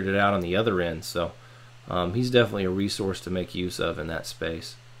had figured it out on the other end. So he's definitely a resource to make use of in that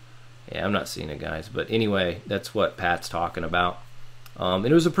space. Yeah, I'm not seeing it, guys, but anyway, that's what Pat's talking about. And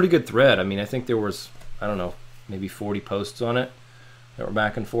it was a pretty good thread. I mean, I think there was, I don't know, maybe 40 posts on it that were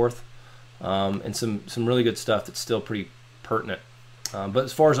back and forth, and some really good stuff that's still pretty pertinent. But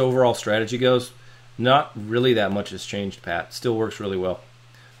as far as overall strategy goes, not really that much has changed, Pat. Still works really well.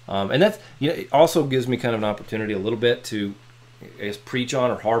 And that's, you know, it also gives me kind of an opportunity a little bit to, I guess, preach on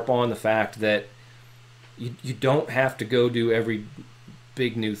or harp on the fact that you don't have to go do every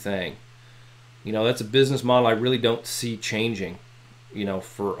big new thing. You know, that's a business model I really don't see changing, you know,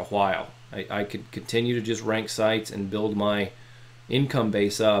 for a while. I could continue to just rank sites and build my income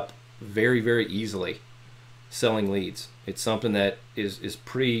base up very, very easily selling leads. It's something that is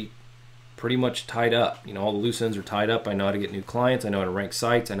pretty much tied up. You know, all the loose ends are tied up. I know how to get new clients. I know how to rank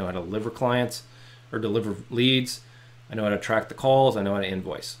sites. I know how to deliver clients or deliver leads. I know how to track the calls. I know how to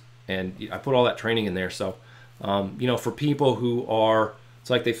invoice. And I put all that training in there. So, you know, for people who are, it's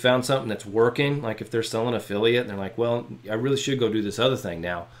like they found something that's working, like if they're selling affiliate and they're like, well, I really should go do this other thing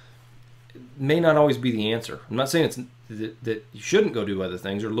now. It may not always be the answer. I'm not saying it's that you shouldn't go do other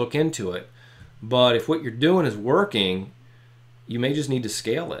things or look into it. But if what you're doing is working, you may just need to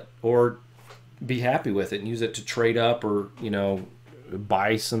scale it or be happy with it and use it to trade up or, you know,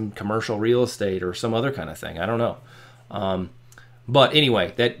 buy some commercial real estate or some other kind of thing. I don't know. But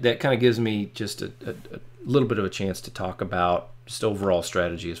anyway, that kind of gives me just a little bit of a chance to talk about just overall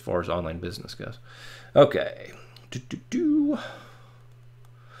strategy as far as online business goes. Okay.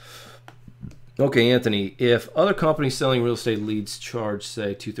 Okay, Anthony, if other companies selling real estate leads charge,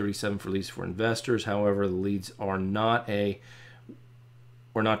 say, $237 for leads for investors, however, the leads are not to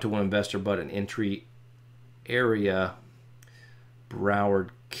one investor, but an entry area, Broward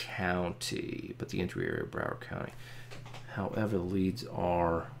County, However, the leads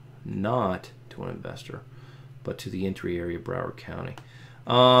are not to an investor, but to the entry area, Broward County.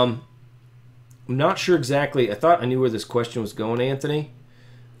 I'm not sure exactly. I thought I knew where this question was going, Anthony.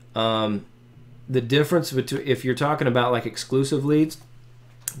 The difference between, if you're talking about like exclusive leads,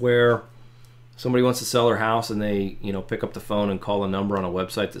 where somebody wants to sell their house and they, you know, pick up the phone and call a number on a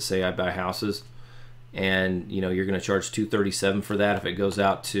website that say I buy houses, and you know you're going to charge $237 for that if it goes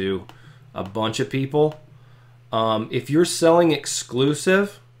out to a bunch of people. If you're selling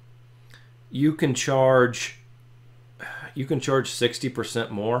exclusive, you can charge 60%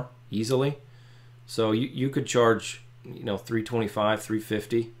 more easily. So you could charge, you know, $325,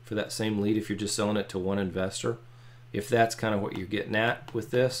 $350 for that same lead if you're just selling it to one investor, if that's kind of what you're getting at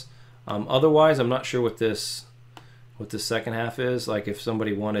with this. Otherwise, I'm not sure what this second half is. Like if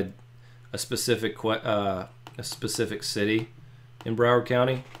somebody wanted a specific city in Broward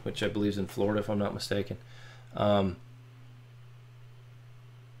County, which I believe is in Florida, if I'm not mistaken,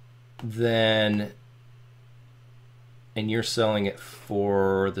 then, and you're selling it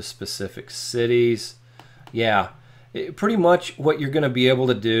for the specific cities, yeah, pretty much what you're going to be able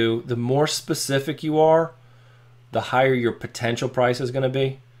to do, the more specific you are, the higher your potential price is going to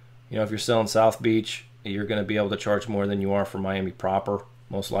be. You know, if you're selling South Beach, you're going to be able to charge more than you are for Miami proper,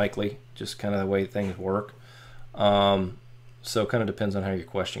 most likely, just kind of the way things work. So it kind of depends on how your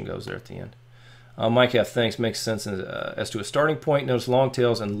question goes there at the end. Mike F., thanks. Makes sense as to a starting point. Notice long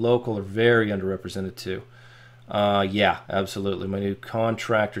tails and local are very underrepresented too. Yeah, absolutely. My new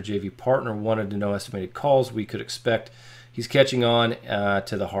contractor JV partner wanted to know estimated calls we could expect. He's catching on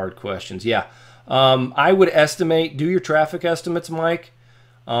to the hard questions. Yeah, I would estimate, do your traffic estimates, Mike.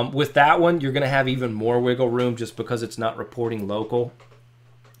 With that one, you're going to have even more wiggle room just because it's not reporting local.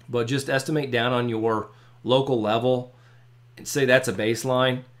 But just estimate down on your local level and say that's a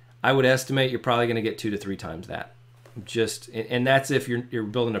baseline. I would estimate you're probably going to get 2 to 3 times that. And that's if you're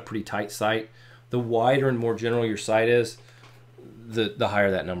building a pretty tight site. The wider and more general your site is, the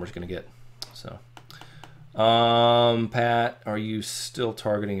higher that number is going to get. So, Pat, are you still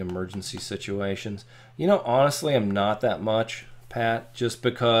targeting emergency situations? You know, honestly, I'm not that much, Pat, just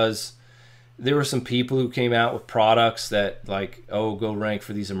because there were some people who came out with products that like, oh, go rank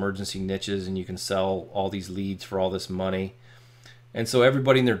for these emergency niches and you can sell all these leads for all this money. And so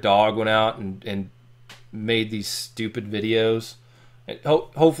everybody and their dog went out and made these stupid videos. And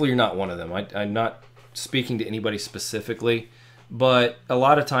hopefully you're not one of them. I'm not speaking to anybody specifically, but a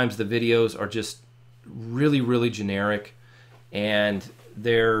lot of times the videos are just really, really generic, and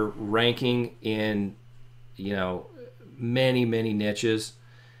they're ranking in, you know, many, many niches,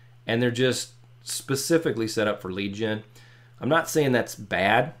 and they're just specifically set up for lead gen. I'm not saying that's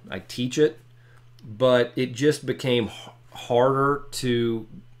bad. I teach it, but it just became harder to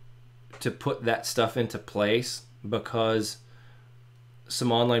put that stuff into place because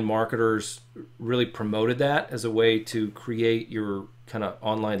some online marketers really promoted that as a way to create your kind of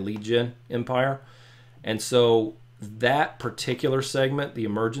online lead gen empire. And so that particular segment, the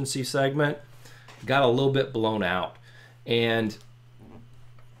emergency segment, got a little bit blown out, and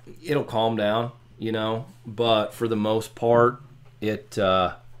it'll calm down, you know, but for the most part, it,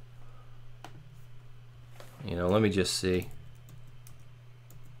 you know, let me just see.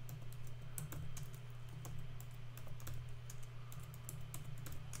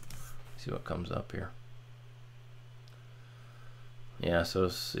 See what comes up here. Yeah, so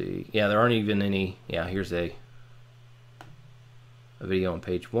let's see. Yeah, there aren't even any. Yeah, here's a video on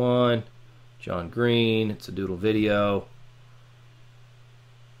page 1. John Green. It's a doodle video.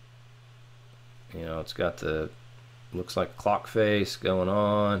 You know, it's got the, looks like clock face going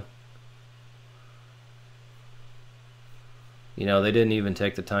on. You know, they didn't even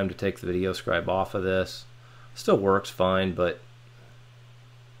take the time to take the video scribe off of this. Still works fine, but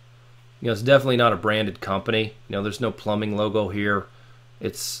you know, it's definitely not a branded company. You know, there's no plumbing logo here.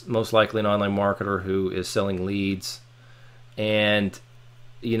 It's most likely an online marketer who is selling leads. And,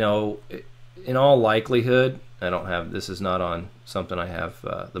 you know, in all likelihood, I don't have, this is not on something I have,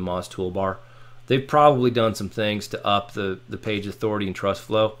 the Moz toolbar. They've probably done some things to up the page authority and trust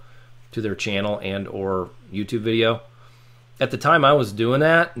flow to their channel and or YouTube video. At the time I was doing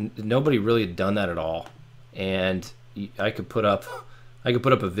that, nobody really had done that at all. And I could put up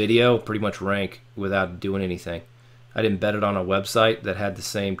a video, pretty much rank without doing anything. I'd embed it on a website that had the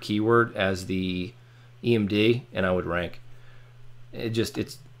same keyword as the EMD, and I would rank.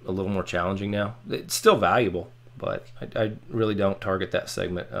 It's a little more challenging now. It's still valuable, but I really don't target that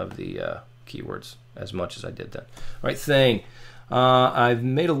segment of the keywords as much as I did then. All right, thing. I've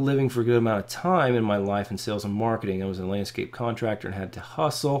made a living for a good amount of time in my life in sales and marketing. I was a landscape contractor and had to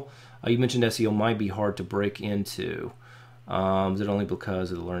hustle. You mentioned SEO might be hard to break into. Is it only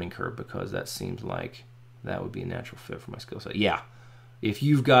because of the learning curve? Because that seems like that would be a natural fit for my skill set. Yeah, if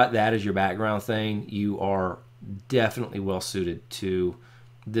you've got that as your background thing, you are definitely well suited to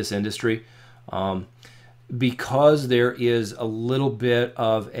this industry. Because there is a little bit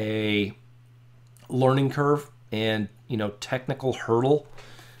of a learning curve and, you know, technical hurdle.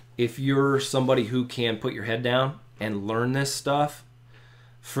 If you're somebody who can put your head down and learn this stuff,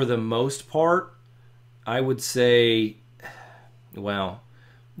 for the most part, I would say, well,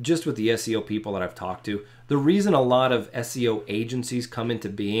 just with the SEO people that I've talked to, the reason a lot of SEO agencies come into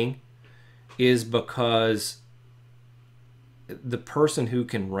being is because the person who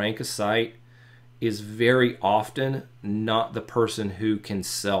can rank a site is very often not the person who can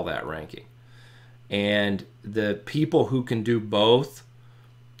sell that ranking. And the people who can do both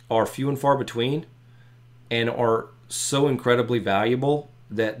are few and far between and are so incredibly valuable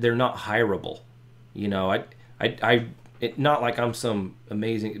that they're not hireable. You know, not like I'm some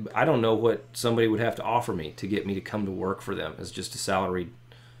amazing, I don't know what somebody would have to offer me to get me to come to work for them as just a salaried,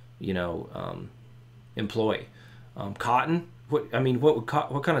 you know, employee. Cotton, what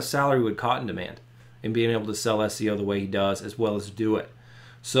kind of salary would Cotton demand in being able to sell SEO the way he does as well as do it?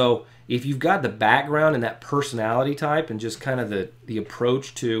 So if you've got the background and that personality type and just kind of the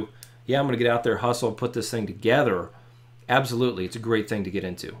approach to, yeah, I'm going to get out there, hustle, put this thing together, absolutely, it's a great thing to get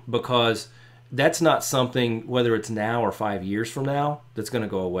into, because that's not something, whether it's now or 5 years from now, that's going to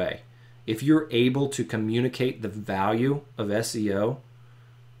go away. If you're able to communicate the value of SEO,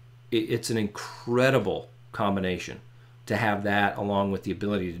 it's an incredible combination to have that along with the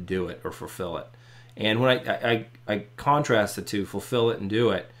ability to do it or fulfill it. And when I contrast the two, fulfill it and do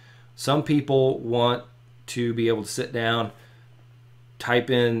it, some people want to be able to sit down, type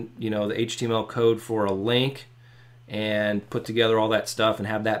in, you know, the HTML code for a link and put together all that stuff and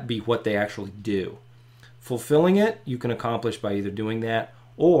have that be what they actually do. Fulfilling it, you can accomplish by either doing that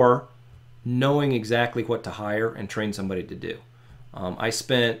or knowing exactly what to hire and train somebody to do. I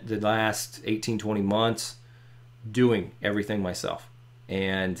spent the last 18-20 months doing everything myself,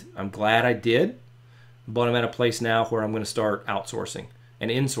 and I'm glad I did, but I'm at a place now where I'm going to start outsourcing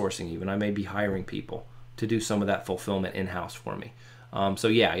and insourcing even. I may be hiring people to do some of that fulfillment in-house for me. So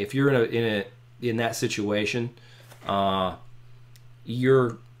yeah, if you're in that situation,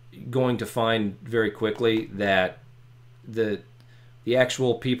 you're going to find very quickly that the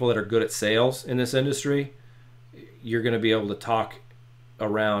actual people that are good at sales in this industry, you're going to be able to talk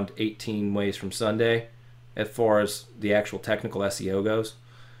around 18 ways from Sunday as far as the actual technical SEO goes,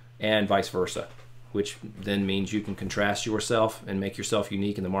 and vice versa, which then means you can contrast yourself and make yourself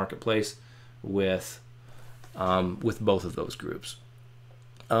unique in the marketplace with both of those groups.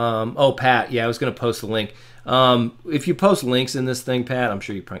 Oh, Pat, yeah, I was going to post the link. If you post links in this thing, Pat, I'm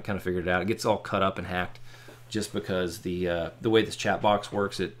sure you kind of figured it out. It gets all cut up and hacked just because the way this chat box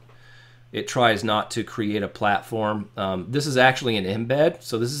works, it tries not to create a platform. This is actually an embed,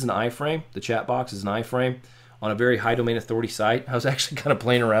 so this is an iframe. The chat box is an iframe on a very high domain authority site. I was actually kind of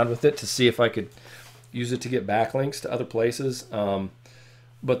playing around with it to see if I could use it to get backlinks to other places,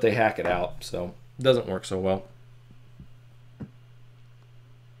 but they hack it out, so it doesn't work so well.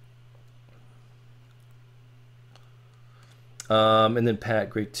 And then Pat,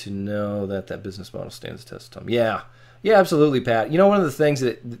 great to know that business model stands the test of time. Yeah, absolutely, Pat. You know, one of the things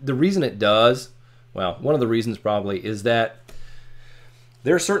the reason it does, well, one of the reasons probably is that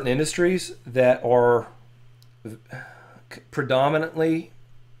there are certain industries that are predominantly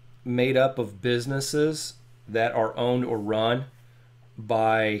made up of businesses that are owned or run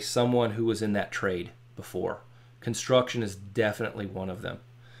by someone who was in that trade before. Construction is definitely one of them.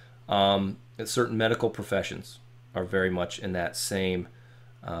 Certain medical professions are very much in that same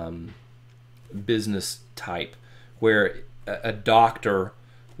business type, where a doctor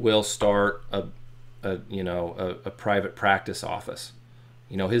will start a private practice office.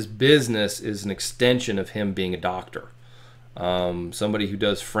 You know, his business is an extension of him being a doctor. Somebody who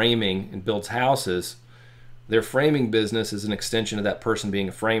does framing and builds houses, their framing business is an extension of that person being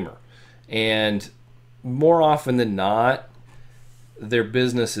a framer. And more often than not, their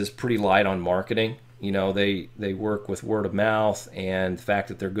business is pretty light on marketing. You know, they work with word of mouth and the fact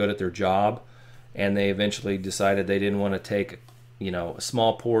that they're good at their job, and they eventually decided they didn't want to take, you know, a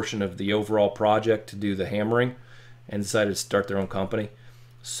small portion of the overall project to do the hammering, and decided to start their own company.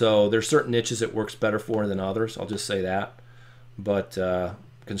 So there's certain niches it works better for than others. I'll just say that. But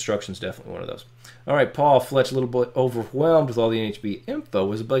construction's definitely one of those. All right, Paul Fletch, a little bit overwhelmed with all the NHB info.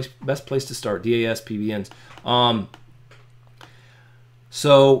 Was the best place to start? DAS, PBNs.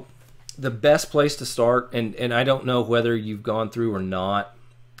 So the best place to start, and I don't know whether you've gone through or not,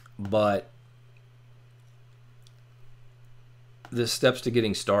 but the steps to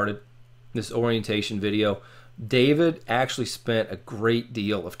getting started, this orientation video, David actually spent a great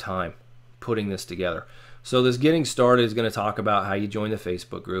deal of time putting this together. So this getting started is going to talk about how you join the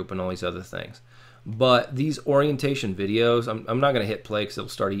Facebook group and all these other things. But these orientation videos, I'm not going to hit play because it'll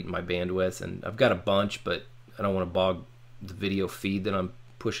start eating my bandwidth, and I've got a bunch, but I don't want to bog the video feed that I'm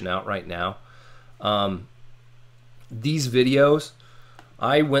pushing out right now. These videos,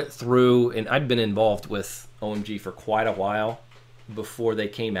 I went through, and I'd been involved with OMG for quite a while before they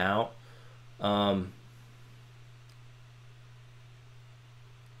came out.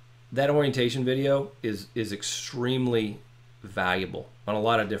 That orientation video is extremely valuable on a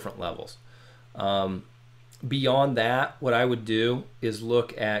lot of different levels. Beyond that, what I would do is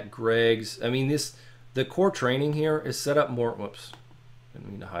look at Greg's, the core training here is set up more, whoops, didn't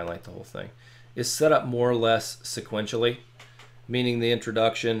mean to highlight the whole thing, is set up more or less sequentially, meaning the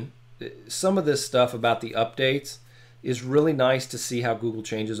introduction. Some of this stuff about the updates is really nice to see how Google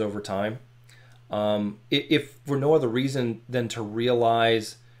changes over time. If for no other reason than to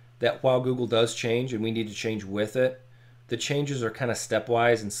realize that while Google does change and we need to change with it, the changes are kind of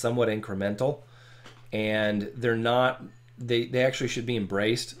stepwise and somewhat incremental, and they're not, they actually should be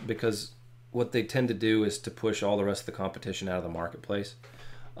embraced, because what they tend to do is to push all the rest of the competition out of the marketplace.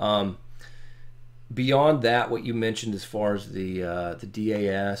 Beyond that, what you mentioned as far as the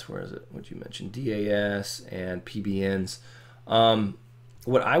DAS, where is it? What you mentioned, DAS and PBNs.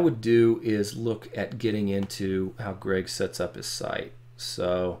 What I would do is look at getting into how Greg sets up his site.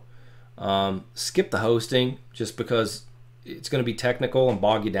 So skip the hosting, just because it's going to be technical and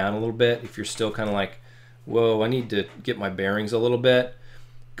bog you down a little bit if you're still kind of like, whoa, I need to get my bearings a little bit.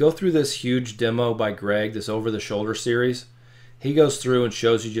 Go through this huge demo by Greg, this over-the-shoulder series. He goes through and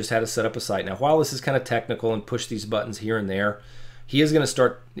shows you just how to set up a site. Now, while this is kind of technical and push these buttons here and there, he is going to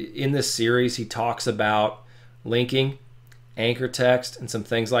start, in this series, he talks about linking, anchor text, and some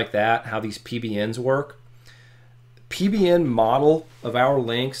things like that, how these PBNs work. PBN model of our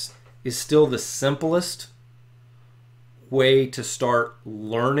links is still the simplest way to start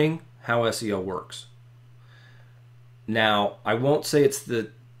learning how SEO works. Now, I won't say it's the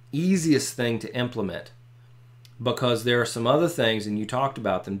easiest thing to implement, because there are some other things, and you talked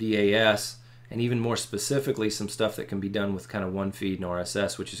about them, DAS, and even more specifically some stuff that can be done with kind of one feed and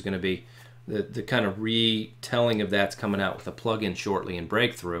RSS, which is going to be the kind of retelling of that's coming out with a plugin shortly in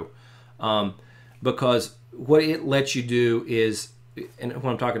Breakthrough. Because what it lets you do is, and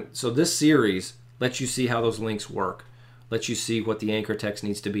when I'm talking, so this series lets you see how those links work, lets you see what the anchor text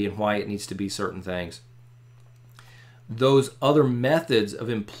needs to be and why it needs to be certain things. Those other methods of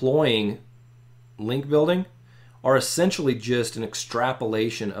employing link building are essentially just an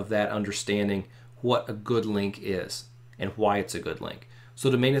extrapolation of that understanding what a good link is and why it's a good link.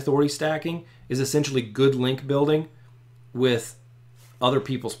 So domain authority stacking is essentially good link building with other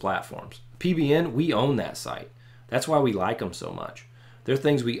people's platforms. PBN, we own that site. That's why we like them so much. They're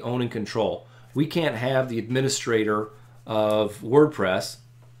things we own and control. We can't have the administrator of WordPress,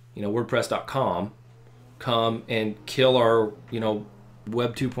 WordPress.com, come and kill our,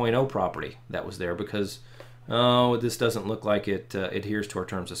 Web 2.0 property that was there because, oh, this doesn't look like it adheres to our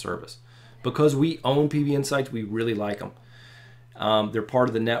terms of service. Because we own PBN sites, we really like them. They're part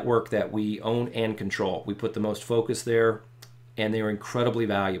of the network that we own and control. We put the most focus there, and they are incredibly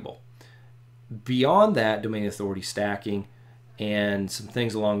valuable. Beyond that, domain authority stacking and some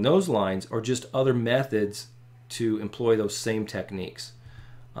things along those lines are just other methods to employ those same techniques.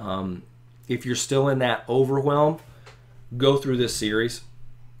 If you're still in that overwhelm, go through this series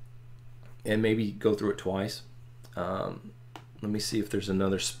and maybe go through it twice. Let me see if there's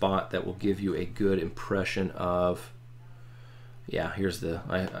another spot that will give you a good impression of, yeah, here's the,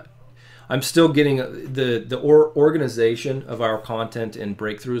 I'm still getting the organization of our content in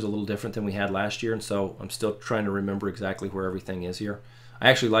Breakthrough is a little different than we had last year, and so I'm still trying to remember exactly where everything is here. I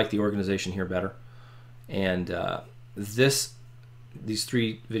actually like the organization here better. And these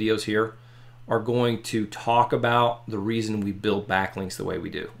 3 videos here are going to talk about the reason we build backlinks the way we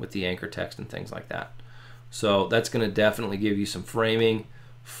do with the anchor text and things like that. So that's going to definitely give you some framing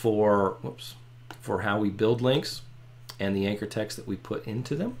for how we build links and the anchor text that we put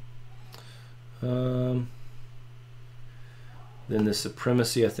into them. Then the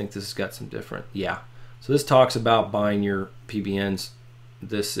supremacy, I think this has got some different, yeah. So this talks about buying your PBNs.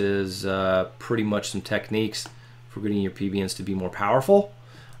 This is pretty much some techniques for getting your PBNs to be more powerful.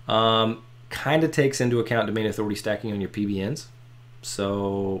 Kind of takes into account domain authority stacking on your PBNs.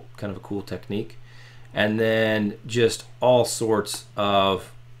 So kind of a cool technique. And then just all sorts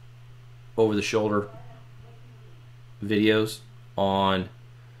of over-the-shoulder videos on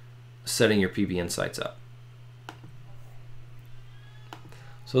setting your PBN sites up.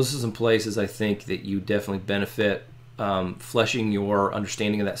 So this is some places I think that you definitely benefit fleshing your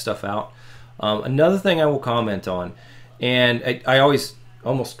understanding of that stuff out. Another thing I will comment on, and I always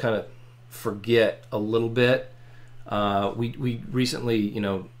almost kind of forget a little bit. We recently,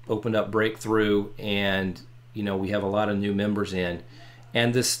 opened up Breakthrough, and we have a lot of new members in,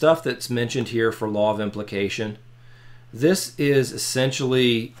 and this stuff that's mentioned here for law of implication, this is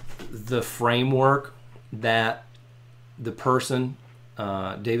essentially the framework that the person,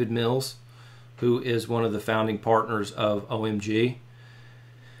 David Mills, who is one of the founding partners of OMG,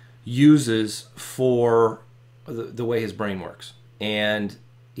 uses for the way his brain works. And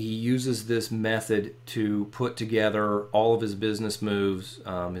he uses this method to put together all of his business moves,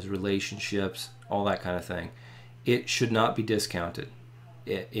 his relationships, all that kind of thing. It should not be discounted.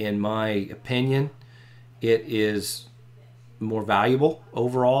 In my opinion, it is more valuable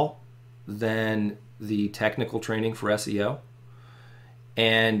overall than the technical training for SEO.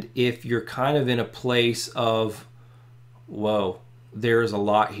 And if you're kind of in a place of, whoa, there's a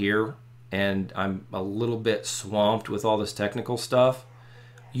lot here and I'm a little bit swamped with all this technical stuff,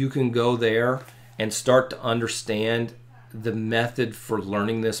 you can go there and start to understand the method for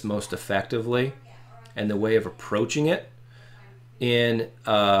learning this most effectively and the way of approaching it in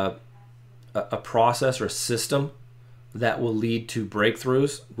a process or a system that will lead to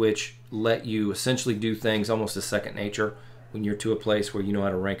breakthroughs, which let you essentially do things almost as second nature. When you're to a place where you know how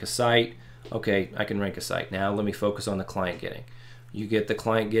to rank a site, okay, I can rank a site. Now let me focus on the client getting. You get the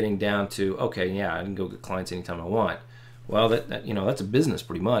client getting down to, okay, yeah, I can go get clients anytime I want. Well, that's a business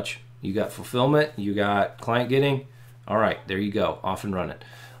pretty much. You got fulfillment, you got client getting. All right, there you go, off and run it.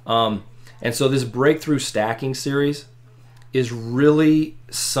 And so this breakthrough stacking series is really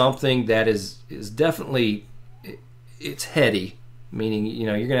something that is definitely, it's heady, meaning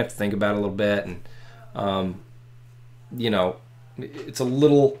you're gonna have to think about it a little bit, and it's a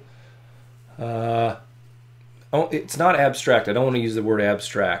little. It's not abstract. I don't want to use the word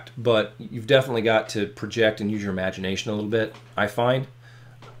abstract, but you've definitely got to project and use your imagination a little bit, I find.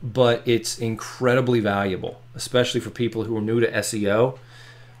 but it's incredibly valuable, especially for people who are new to SEO,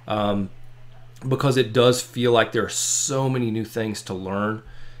 because it does feel like there are so many new things to learn.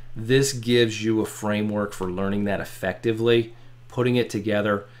 This gives you a framework for learning that effectively, putting it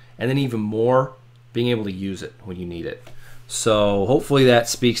together, and then even more, being able to use it when you need it. So hopefully that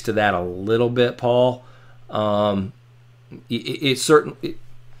speaks to that a little bit, Paul. It's certain.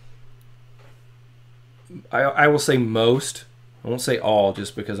 I will say most. I won't say all,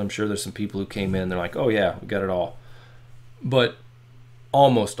 just because I'm sure there's some people who came in, they're like, oh yeah, we got it all. But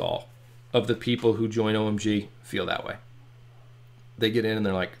almost all of the people who join OMG feel that way. They get in and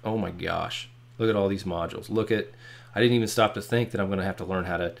they're like, oh my gosh, look at all these modules. Look at, I didn't even stop to think that I'm going to have to learn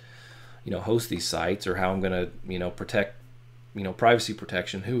how to, host these sites, or how I'm going to, protect, privacy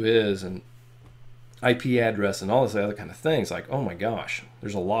protection, who is, and IP address, and all this other kind of things. Like, oh my gosh,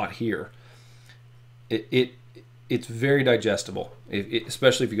 there's a lot here. It's very digestible,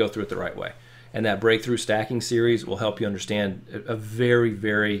 especially if you go through it the right way. And that breakthrough stacking series will help you understand a very,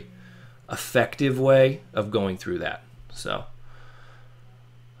 very effective way of going through that. So,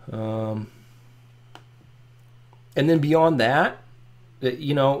 and then beyond that, a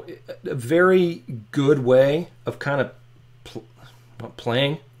very good way of kind of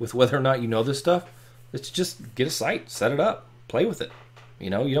playing with whether or not you know this stuff, it's just get a site, set it up, play with it. You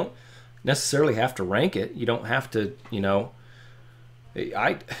don't necessarily have to rank it. You don't have to,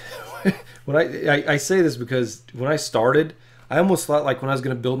 I say this because when I started, I almost thought like when I was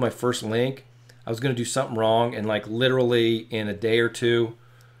going to build my first link, I was going to do something wrong, and like literally in a day or two,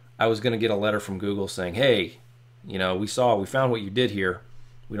 I was going to get a letter from Google saying, hey, we found what you did here.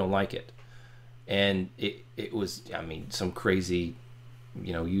 We don't like it. And it was, some crazy,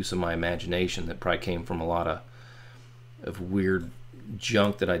 use of my imagination that probably came from a lot of weird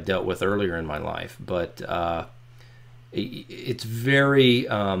junk that I dealt with earlier in my life. But it's very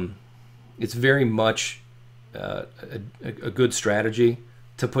much a good strategy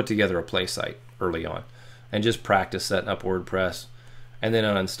to put together a play site early on and just practice setting up WordPress, and then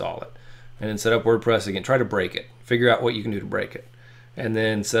uninstall it, and then set up WordPress again, try to break it, figure out what you can do to break it, and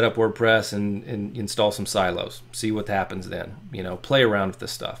then set up WordPress and install some silos, see what happens then. Play around with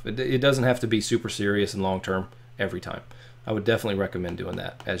this stuff. It doesn't have to be super serious and long term every time. I would definitely recommend doing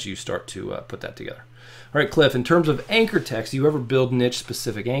that as you start to put that together. All right, Cliff, in terms of anchor text, do you ever build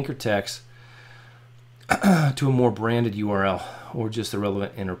niche-specific anchor text to a more branded URL, or just a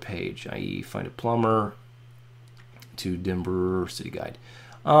relevant inner page, i.e. find a plumber to Denver City Guide?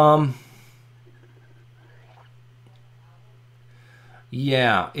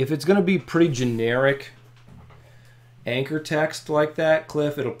 Yeah, if it's going to be pretty generic anchor text like that,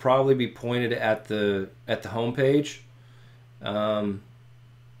 Cliff, it'll probably be pointed at the home page. Well,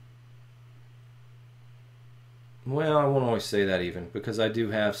 I won't always say that, even because I do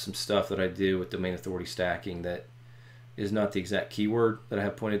have some stuff that I do with domain authority stacking that is not the exact keyword that I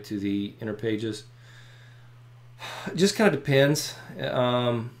have pointed to the inner pages. It just kind of depends.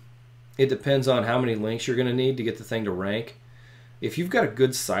 It depends on how many links you're going to need to get the thing to rank. If you've got a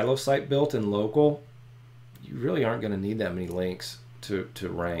good silo site built in local, you really aren't going to need that many links to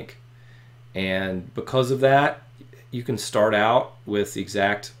rank. And because of that, you can start out with the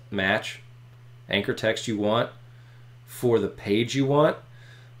exact match anchor text you want for the page you want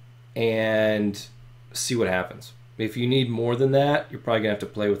and see what happens. If you need more than that, you're probably gonna have to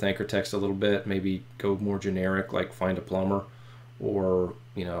play with anchor text a little bit, maybe go more generic, like find a plumber, or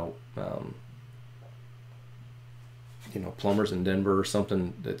plumbers in Denver, or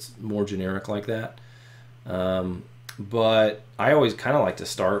something that's more generic like that. But I always kind of like to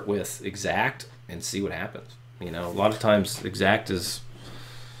start with exact and see what happens. A lot of times exact is,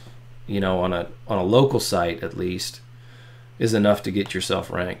 on a local site at least, is enough to get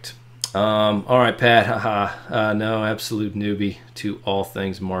yourself ranked. All right, Pat. Haha. No, absolute newbie to all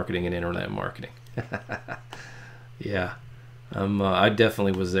things marketing and internet marketing. Yeah, I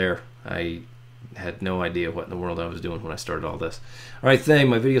definitely was there. I had no idea what in the world I was doing when I started all this. All right, thing.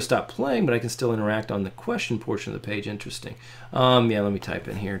 My video stopped playing, but I can still interact on the question portion of the page. Interesting. Yeah, let me type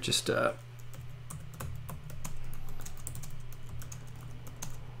in here. Just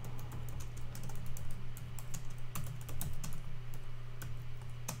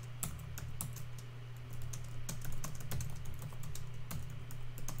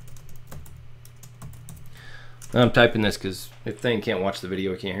I'm typing this because if Thane can't watch the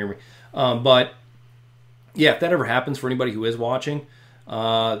video, he can't hear me. But yeah, if that ever happens for anybody who is watching,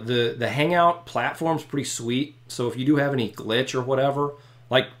 the Hangout platform's pretty sweet. So if you do have any glitch or whatever,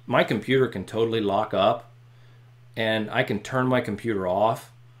 like my computer can totally lock up, and I can turn my computer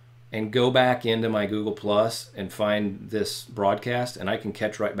off and go back into my Google Plus and find this broadcast, and I can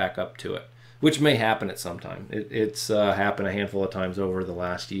catch right back up to it, which may happen at some time. It's happened a handful of times over the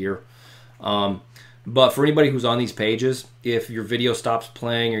last year. But for anybody who's on these pages, if your video stops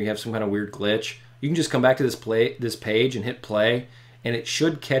playing or you have some kind of weird glitch, you can just come back to this page and hit play, and it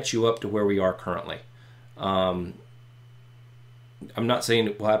should catch you up to where we are currently. I'm not saying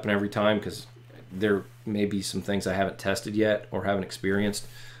it will happen every time, because there may be some things I haven't tested yet or haven't experienced.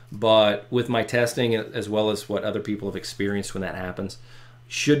 But with my testing, as well as what other people have experienced when that happens,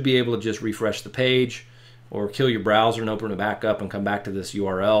 should be able to just refresh the page or kill your browser and open it back up and come back to this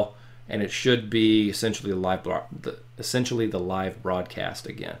URL, and it should be essentially the live broadcast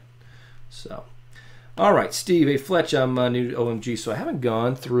again. So, all right, Steve, hey Fletch, I'm new to OMG, so I haven't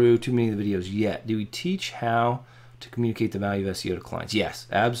gone through too many of the videos yet. Do we teach how to communicate the value of SEO to clients? Yes,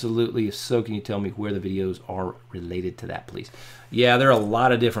 absolutely. If so, can you tell me where the videos are related to that, please? Yeah, there are a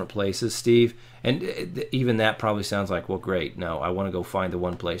lot of different places, Steve, and even that probably sounds like, well, great. No, I want to go find the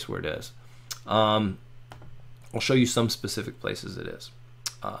one place where it is. I'll show you some specific places it is.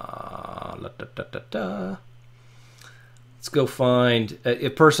 Let's go find, a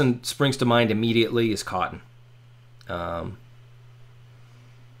person springs to mind immediately is cotton.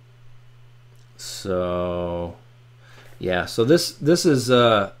 So yeah, so this is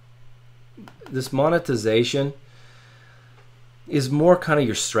this monetization is more kind of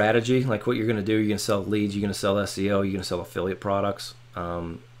your strategy, like what you're going to do. You're going to sell leads, you're going to sell SEO, you're going to sell affiliate products.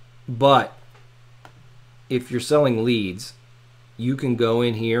 But if you're selling leads, you can go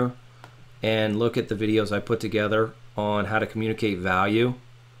in here and look at the videos I put together on how to communicate value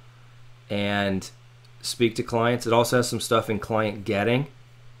and speak to clients. It also has some stuff in client getting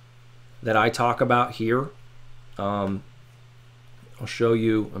that I talk about here. I'll show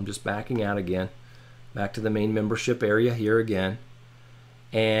you. I'm just backing out again, back to the main membership area here again,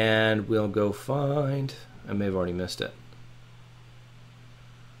 and we'll go find, I may have already missed it.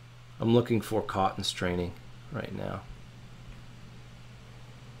 I'm looking for Cotton's training right now.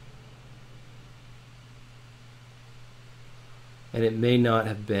 And it may not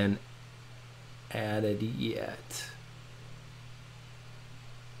have been added yet.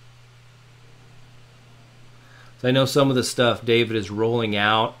 So I know some of the stuff David is rolling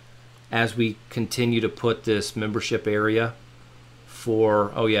out as we continue to put this membership area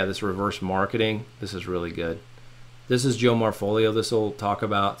for, oh yeah, this reverse marketing. This is really good. This is Joe Marfolio. This will talk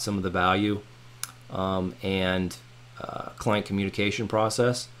about some of the value and client communication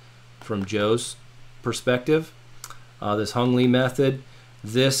process from Joe's perspective. This Hung Lee method,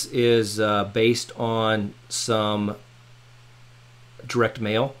 this is based on some direct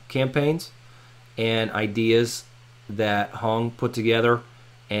mail campaigns and ideas that Hung put together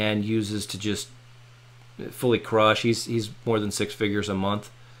and uses to just fully crush. He's more than 6 figures a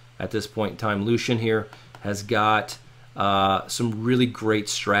month at this point in time. Lucian here has got some really great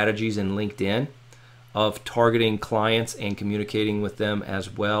strategies in LinkedIn of targeting clients and communicating with them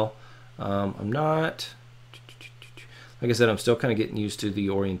as well. I'm not, like I said, I'm still kind of getting used to the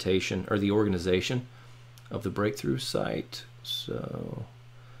orientation or the organization of the breakthrough site. So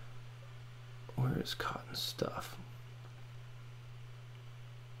where is Cotton stuff?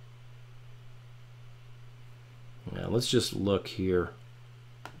 Now let's just look here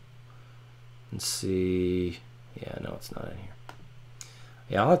and see. Yeah, no, it's not in here.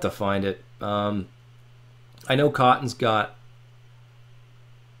 Yeah, I'll have to find it. I know Cotton's got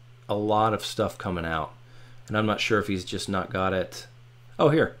a lot of stuff coming out, and I'm not sure if he's just not got it. Oh,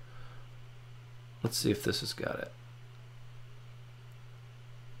 here. Let's see if this has got it.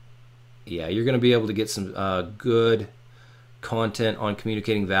 Yeah, you're going to be able to get some good content on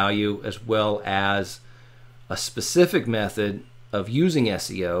communicating value, as well as a specific method of using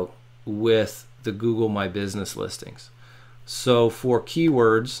SEO with the Google My Business listings. So for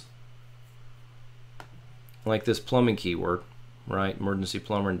keywords like this plumbing keyword, right? Emergency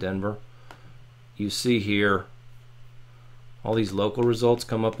plumber in Denver. You see here all these local results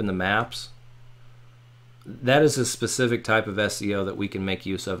come up in the maps. That is a specific type of SEO that we can make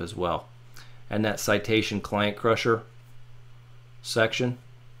use of as well. And that citation client crusher section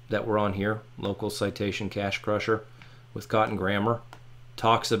that we're on here, local citation cache crusher with Cotton Grammar,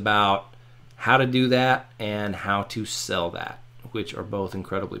 talks about how to do that and how to sell that, which are both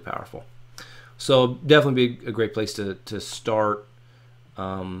incredibly powerful. So definitely be a great place to start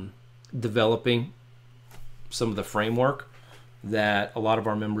developing some of the framework that a lot of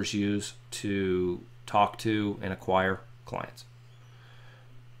our members use to talk to and acquire clients.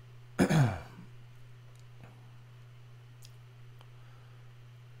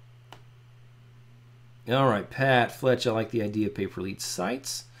 All right, Pat Fletch, I like the idea of pay-per-lead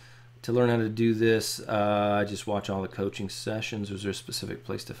sites. To learn how to do this, I just watch all the coaching sessions. Was there a specific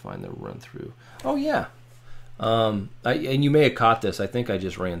place to find the run through? Oh yeah, and you may have caught this. I think I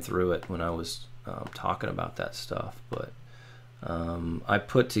just ran through it when I was talking about that stuff. But I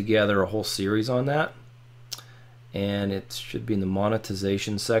put together a whole series on that, and it should be in the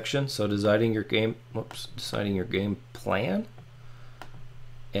monetization section. So deciding your game plan,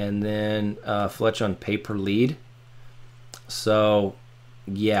 and then Fletch on pay per lead. So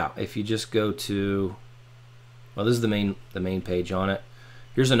yeah, if you just go to, well, this is the main page on it.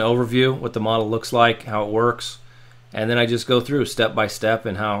 Here's an overview, what the model looks like, how it works, and then I just go through step by step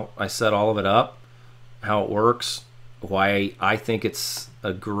and how I set all of it up, how it works, why I think it's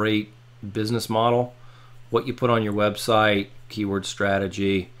a great business model, what you put on your website, keyword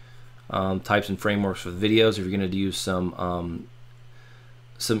strategy, types and frameworks for videos. If you're going to use some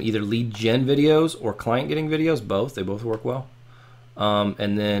either lead gen videos or client getting videos, both, they both work well.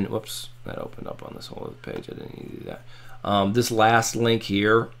 And then, whoops, that opened up on this whole other page. I didn't need to do that. This last link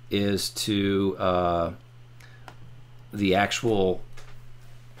here is to the actual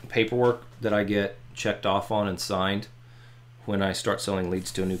paperwork that I get checked off on and signed when I start selling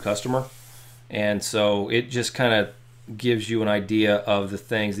leads to a new customer. And so it just kind of gives you an idea of the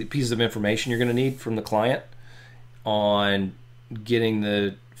things, the pieces of information you're going to need from the client on getting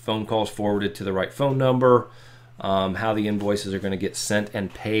the phone calls forwarded to the right phone number, how the invoices are going to get sent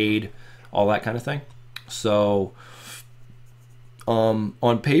and paid, all that kind of thing. So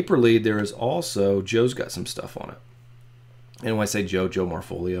on pay per lead, there is also, Joe's got some stuff on it. And when I say Joe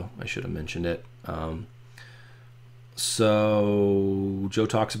Marfolio, I should have mentioned it. So Joe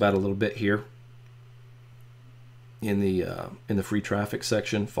talks about it a little bit here in the free traffic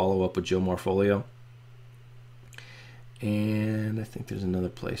section. Follow up with Joe Marfolio. And I think there's another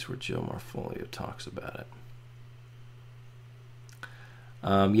place where Joe Marfolio talks about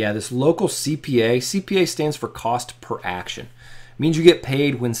it. Yeah, this local CPA. CPA stands for cost per action. It means you get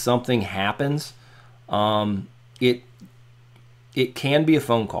paid when something happens. It can be a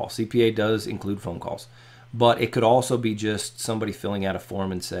phone call. CPA does include phone calls. But it could also be just somebody filling out a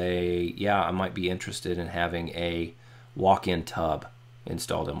form and say, yeah, I might be interested in having a walk-in tub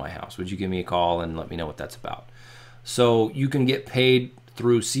installed in my house. Would you give me a call and let me know what that's about? So you can get paid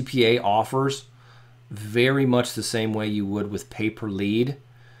through CPA offers very much the same way you would with pay per lead,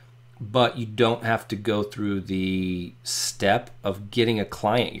 but you don't have to go through the step of getting a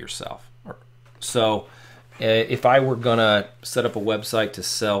client yourself. So if I were gonna set up a website to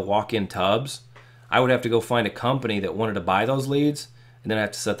sell walk-in tubs, I would have to go find a company that wanted to buy those leads, and then I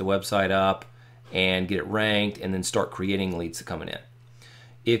have to set the website up and get it ranked and then start creating leads coming in.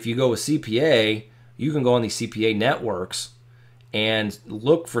 If you go with CPA, you can go on these CPA networks and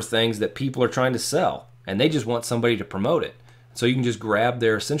look for things that people are trying to sell, and they just want somebody to promote it. So you can just grab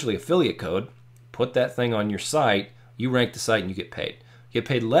their essentially affiliate code, put that thing on your site, you rank the site, and you get paid. You get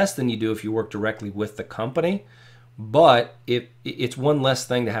paid less than you do if you work directly with the company, but it's one less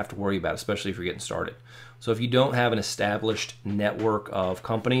thing to have to worry about, especially if you're getting started. So if you don't have an established network of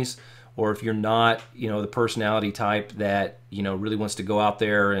companies, or if you're not, the personality type that, really wants to go out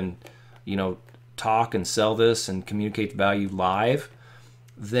there and, talk and sell this and communicate the value live,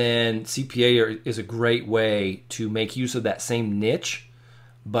 then CPA is a great way to make use of that same niche,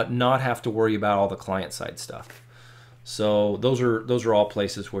 but not have to worry about all the client side stuff. So those are all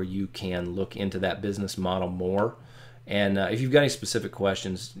places where you can look into that business model more. And if you've got any specific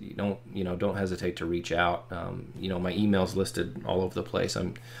questions, don't hesitate to reach out. My email's listed all over the place.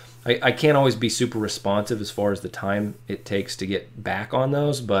 I can't always be super responsive as far as the time it takes to get back on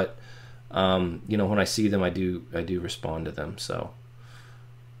those, but when I see them, I do respond to them. So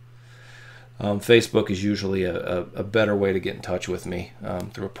Facebook is usually a better way to get in touch with me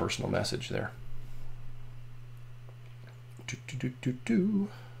through a personal message there.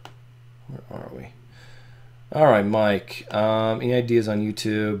 Where are we? All right, Mike. Any ideas on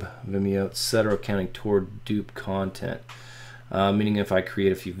YouTube, Vimeo, etc., counting toward dupe content? Meaning if I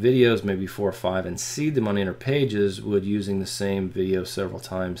create a few videos, maybe 4 or 5, and seed them on inner pages, would using the same video several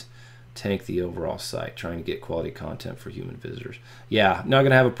times tank the overall site, trying to get quality content for human visitors? Yeah, not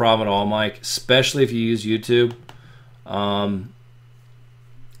going to have a problem at all, Mike, especially if you use YouTube.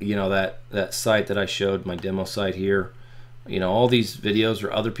 That site that I showed, my demo site here, all these videos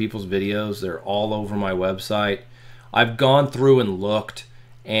are other people's videos. They're all over my website. I've gone through and looked,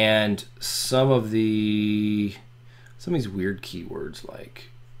 and some of these weird keywords, like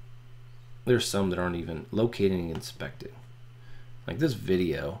there's some that aren't even locating and inspecting. Like this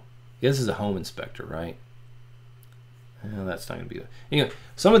video, this is a home inspector, right? Well, that's not going to be Anyway,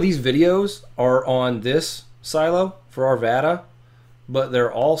 some of these videos are on this silo for Arvada, but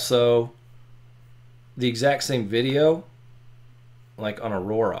they're also the exact same video, like on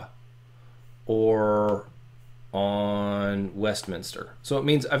Aurora or on Westminster. So it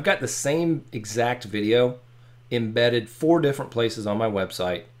means I've got the same exact video embedded 4 different places on my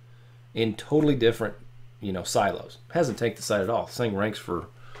website in totally different, you know, silos. It hasn't tanked the site at all. This thing ranks for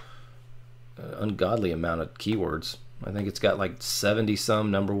an ungodly amount of keywords. I think it's got like 70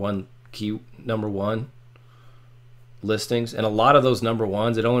 some number one listings, and a lot of those number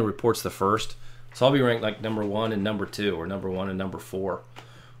ones, it only reports the first. So I'll be ranked like number 1 and number 2, or number 1 and number 4.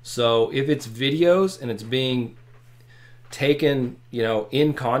 So if it's videos and it's being taken, you know,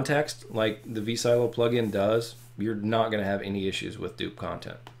 in context, like the vSilo plugin does, you're not going to have any issues with dupe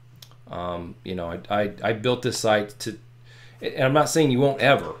content. You know, I built this site to, and I'm not saying you won't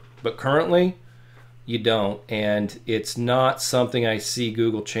ever, but currently you don't, and it's not something I see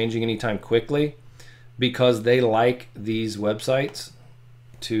Google changing anytime quickly, because they like these websites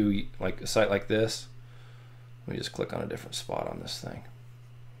to, like a site like this. Let me just click on a different spot on this thing.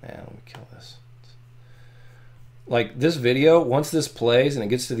 Man, let me kill this. Like this video, once this plays and it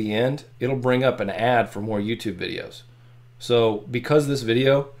gets to the end, it'll bring up an ad for more YouTube videos. So because this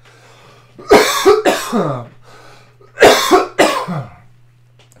video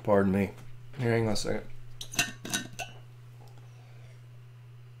pardon me. Here, hang on a second.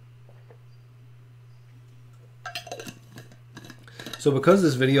 So because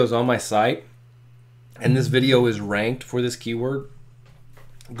this video is on my site and this video is ranked for this keyword,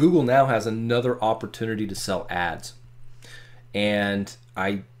 Google now has another opportunity to sell ads. And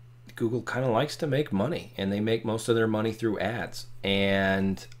Google kind of likes to make money, and they make most of their money through ads.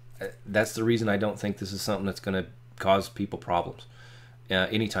 And that's the reason I don't think this is something that's going to cause people problems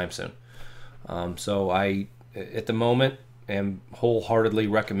anytime soon. So I, at the moment, am wholeheartedly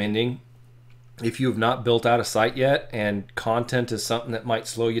recommending, if you have not built out a site yet and content is something that might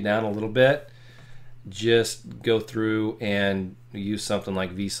slow you down a little bit, just go through and use something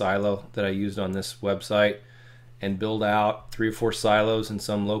like vSilo that I used on this website and build out 3 or 4 silos in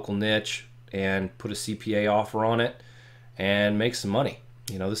some local niche and put a CPA offer on it and make some money.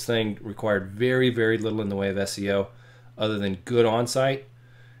 You know, this thing required very, very little in the way of SEO other than good on-site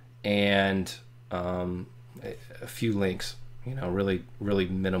and a few links. You know, really, really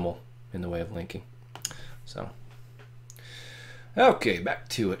minimal in the way of linking. So, okay, back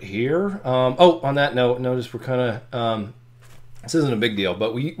to it here. Oh, on that note, notice we're kind of, this isn't a big deal,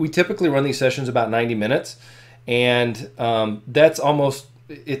 but we typically run these sessions about 90 minutes, and that's almost,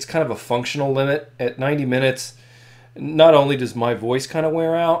 it's kind of a functional limit. At 90 minutes, not only does my voice kind of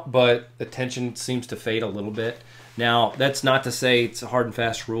wear out, but attention seems to fade a little bit. Now, that's not to say it's a hard and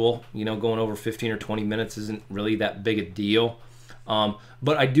fast rule. You know, going over 15 or 20 minutes isn't really that big a deal.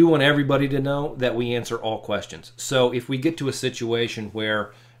 But I do want everybody to know that we answer all questions. So if we get to a situation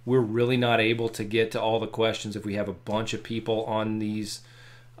where we're really not able to get to all the questions, if we have a bunch of people on these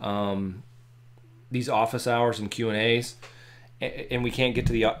office hours and Q&As, and we can't get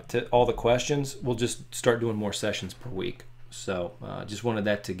to all the questions, we'll just start doing more sessions per week. So just wanted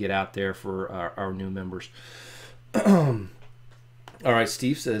that to get out there for our new members. All right,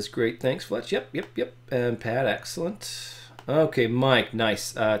 Steve says, great, thanks, Fletch. Yep. And Pat, excellent. Okay, Mike,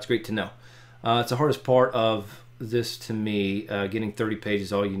 nice. It's great to know. It's the hardest part of this to me, getting 30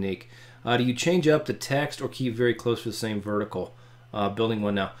 pages all unique. Do you change up the text or keep very close to the same vertical? Building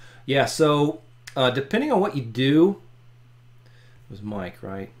one now. Yeah, so depending on what you do, it was Mike,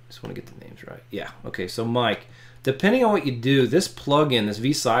 right? Just want to get the names right. Yeah, okay, so Mike, depending on what you do, this plugin, this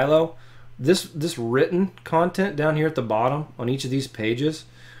vSilo, this written content down here at the bottom on each of these pages,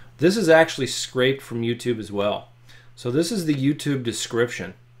 this is actually scraped from YouTube as well. So this is the YouTube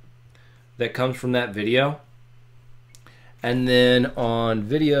description that comes from that video. And then on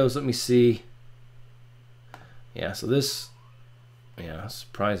videos, let me see. Yeah, so this, yeah,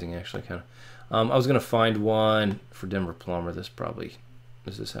 surprising actually, kind of. I was going to find one for Denver Plumber. This probably,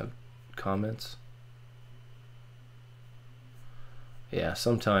 does this have comments? Yeah,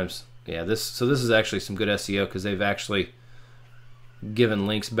 sometimes. Yeah, so this is actually some good SEO because they've actually given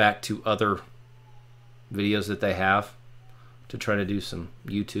links back to other videos that they have to try to do some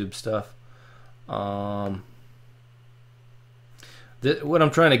YouTube stuff. What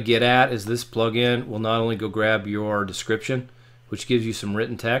I'm trying to get at is this plugin will not only go grab your description, which gives you some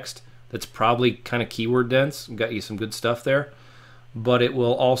written text that's probably kind of keyword dense, got you some good stuff there, but it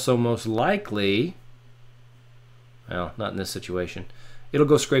will also most likely, well, not in this situation, it'll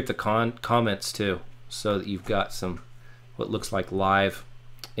go scrape the comments too, so that you've got some what looks like live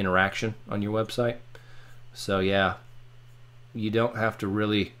interaction on your website. So yeah, you don't have to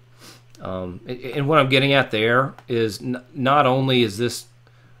really And what I'm getting at there is not only is this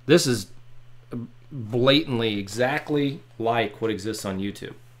is blatantly exactly like what exists on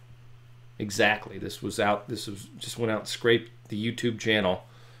YouTube. Exactly. This was just went out and scraped the YouTube channel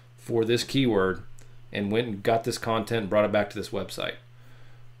for this keyword and went and got this content and brought it back to this website.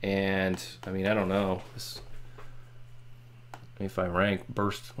 And I mean, I don't know if I rank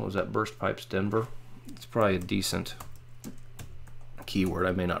burst, what was that, burst pipes Denver? It's probably a decent keyword.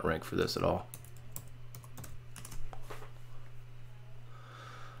 I may not rank for this at all.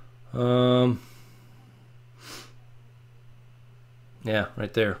 Yeah,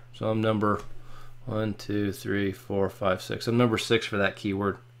 right there. So I'm number 1, 2, 3, 4, 5, 6. I'm number 6 for that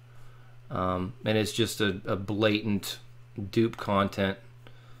keyword. And it's just a blatant dupe content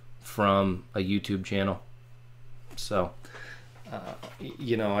from a YouTube channel. So,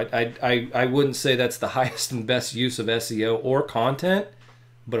 you know, I wouldn't say that's the highest and best use of SEO or content,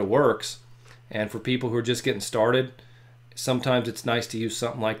 but it works. And for people who are just getting started, sometimes it's nice to use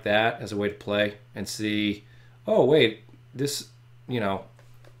something like that as a way to play and see, oh, wait, this, you know,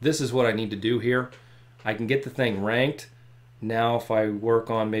 this is what I need to do here. I can get the thing ranked. Now if I work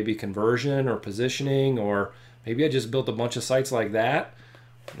on maybe conversion or positioning, or maybe I just built a bunch of sites like that,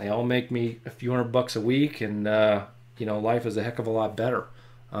 they all make me a few $100 a week, and you know, life is a heck of a lot better.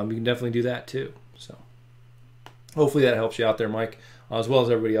 You can definitely do that too. So hopefully that helps you out there, Mike, as well as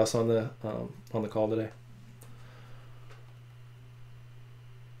everybody else on the call today.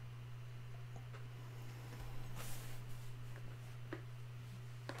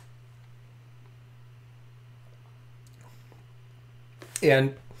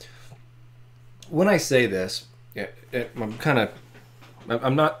 And when I say this,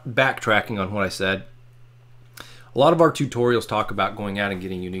 I'm not backtracking on what I said. A lot of our tutorials talk about going out and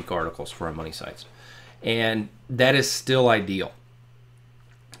getting unique articles for our money sites. And that is still ideal.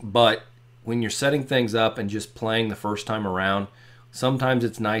 But when you're setting things up and just playing the first time around, sometimes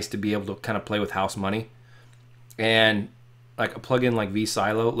it's nice to be able to kind of play with house money. And like a plugin like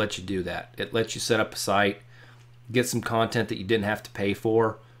vSilo lets you do that. It lets you set up a site, get some content that you didn't have to pay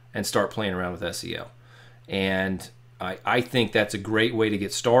for, and start playing around with SEO. And I think that's a great way to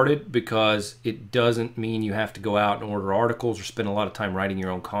get started, because it doesn't mean you have to go out and order articles or spend a lot of time writing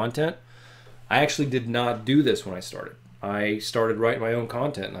your own content. I actually did not do this when I started. I started writing my own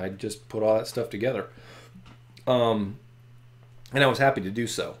content, and I just put all that stuff together. And I was happy to do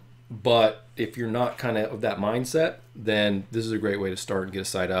so. But if you're not kind of that mindset, then this is a great way to start and get a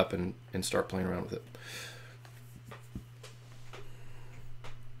site up and start playing around with it.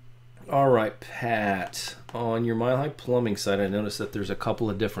 All right, Pat, on your Mile High Plumbing site, I noticed that there's a couple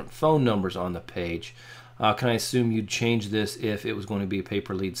of different phone numbers on the page. Can I assume you'd change this if it was going to be a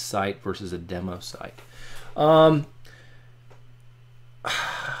pay-per-lead site versus a demo site? I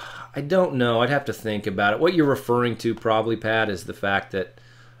don't know. I'd have to think about it. What you're referring to probably, Pat, is the fact that,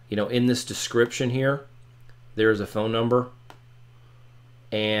 you know, in this description here, there's a phone number,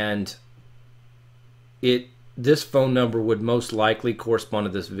 and this phone number would most likely correspond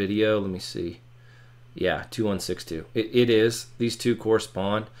to this video. Let me see. Yeah, 2162. It is. These two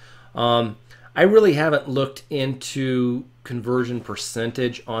correspond. I really haven't looked into conversion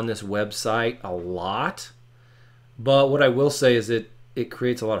percentage on this website a lot, but what I will say is it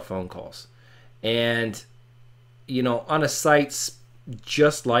creates a lot of phone calls. And, you know, on a site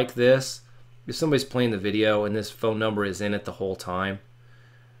just like this, if somebody's playing the video and this phone number is in it the whole time,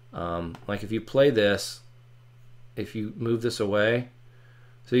 like if you play this, if you move this away,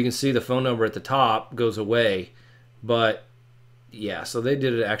 so you can see the phone number at the top goes away. But yeah, so they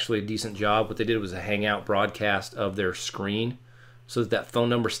did actually a decent job. What they did was a hangout broadcast of their screen so that phone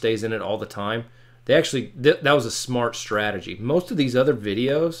number stays in it all the time. They actually, that was a smart strategy. Most of these other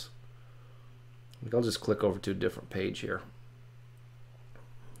videos, I'll just click over to a different page here.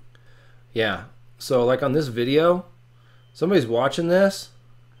 Yeah, so like on this video, somebody's watching this.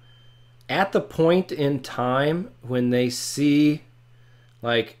 At the point in time when they see,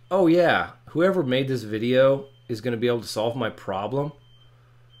 like, oh yeah, whoever made this video is going to be able to solve my problem,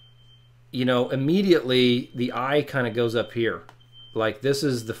 you know, immediately the eye kind of goes up here. Like, this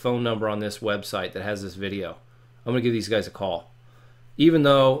is the phone number on this website that has this video. I'm going to give these guys a call. Even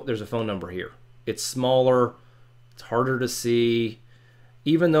though there's a phone number here. It's smaller, it's harder to see.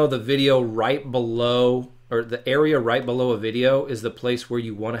 Even though the video right below, or the area right below a video is the place where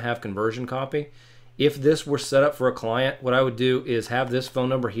you want to have conversion copy. If this were set up for a client, what I would do is have this phone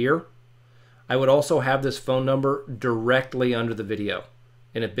number here. I would also have this phone number directly under the video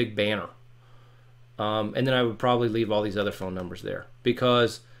in a big banner. And then I would probably leave all these other phone numbers there,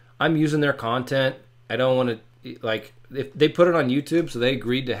 because I'm using their content. I don't want to, like if they put it on YouTube, so they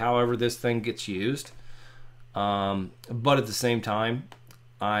agreed to however this thing gets used. But at the same time,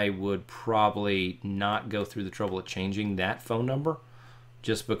 I would probably not go through the trouble of changing that phone number,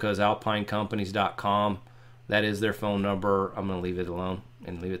 just because alpinecompanies.com, that is their phone number. I'm going to leave it alone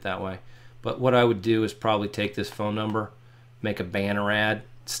and leave it that way. But what I would do is probably take this phone number, make a banner ad,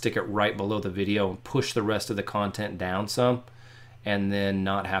 stick it right below the video, and push the rest of the content down some, and then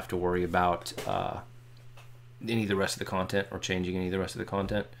not have to worry about any of the rest of the content or changing any of the rest of the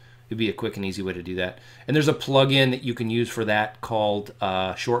content. It'd be a quick and easy way to do that. And there's a plugin that you can use for that called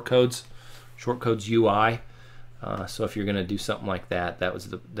Shortcodes UI. So if you're going to do something like that, that's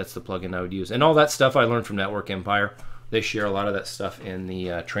the plugin I would use. And all that stuff I learned from Network Empire. They share a lot of that stuff in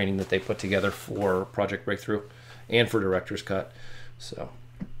the training that they put together for Project Breakthrough and for Director's Cut. So,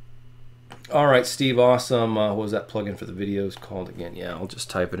 all right, Steve, awesome. What was that plugin for the videos called again? Yeah, I'll just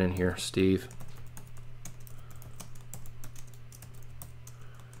type it in here, Steve.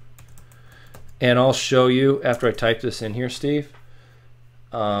 And I'll show you after I type this in here, Steve.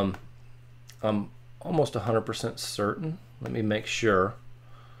 I'm almost 100% certain. Let me make sure.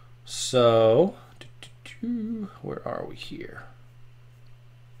 So, where are we here?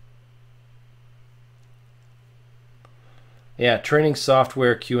 Yeah, training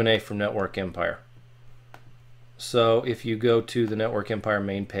software Q&A from Network Empire. So if you go to the Network Empire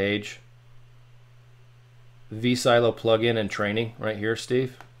main page, vSilo plugin and training right here,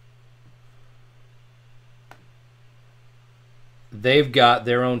 Steve. They've got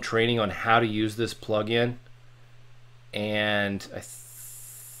their own training on how to use this plugin, and I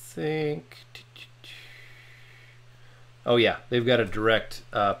think, oh yeah, they've got a direct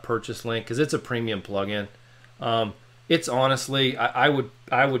purchase link because it's a premium plugin. It's honestly, I would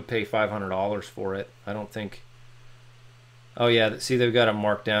pay $500 for it. I don't think. Oh yeah, see, they've got it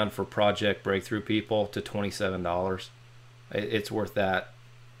marked down for Project Breakthrough people to $27. It's worth that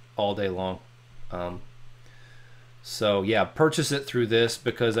all day long. So yeah, purchase it through this,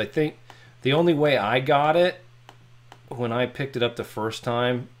 because I think the only way I got it when I picked it up the first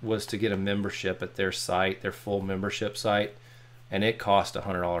time was to get a membership at their site, their full membership site, and it cost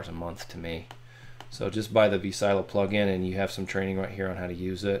 $100 a month to me. So just buy the vSilo plugin, and you have some training right here on how to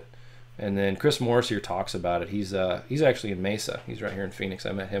use it. And then Chris Morris here talks about it. He's actually in Mesa. He's right here in Phoenix.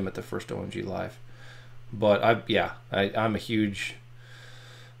 I met him at the first OMG Live. But I'm a huge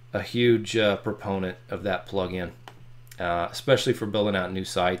proponent of that plugin. Especially for building out new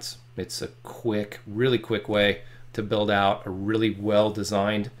sites. It's a really quick way to build out a really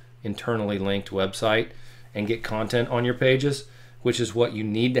well-designed, internally linked website and get content on your pages, which is what you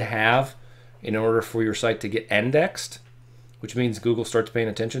need to have in order for your site to get indexed, which means Google starts paying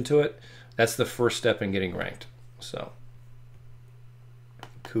attention to it. That's the first step in getting ranked. So,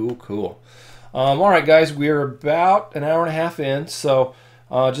 cool. All right, guys, we're about an hour and a half in, so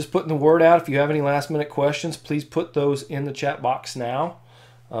just putting the word out. If you have any last-minute questions, please put those in the chat box now.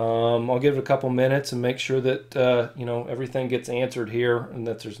 I'll give it a couple minutes and make sure that everything gets answered here, and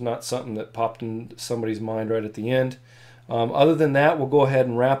that there's not something that popped in somebody's mind right at the end. Other than that, we'll go ahead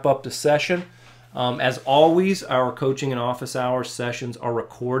and wrap up the session. As always, our coaching and office hours sessions are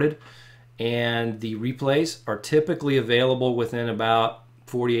recorded, and the replays are typically available within about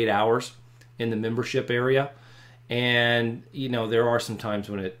 48 hours in the membership area. And there are some times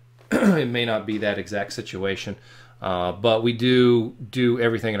when it it may not be that exact situation, but we do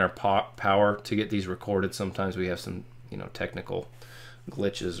everything in our power to get these recorded. Sometimes we have some technical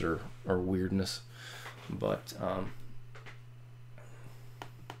glitches or weirdness, but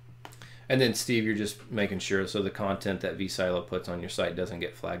and then Steve, you're just making sure so the content that vSilo puts on your site doesn't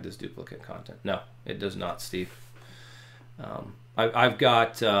get flagged as duplicate content. No, it does not, Steve. I've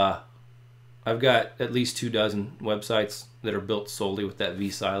got at least 24 websites that are built solely with that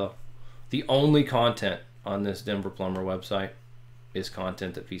vSilo. The only content on this Denver Plumber website is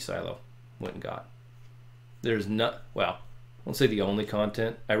content that vSilo went and got. There's not, well, I won't say the only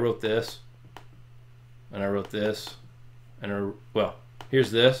content. I wrote this, and I wrote this, and well,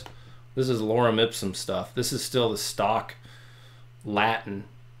 here's this. This is lorem ipsum stuff. This is still the stock Latin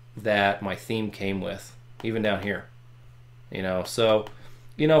that my theme came with, even down here. So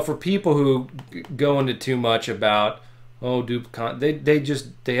for people who go into too much about, oh,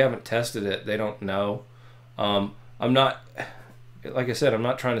 they haven't tested it. They don't know. I'm not, like I said, I'm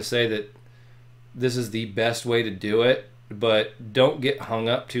not trying to say that this is the best way to do it, but don't get hung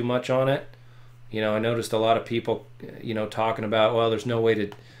up too much on it. I noticed a lot of people, talking about, well, there's no way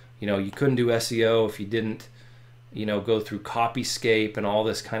to, you couldn't do SEO if you didn't, go through Copyscape and all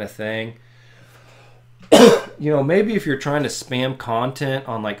this kind of thing. you know, maybe if you're trying to spam content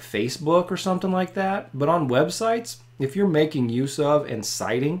on like Facebook or something like that, but on websites, if you're making use of and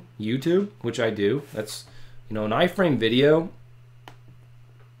citing YouTube, which I do, that's, you know, an iframe video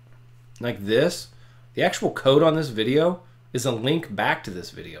like this, the actual code on this video is a link back to this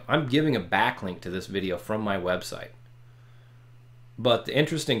video. I'm giving a backlink to this video from my website. But the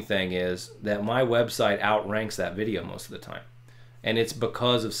interesting thing is that my website outranks that video most of the time. And it's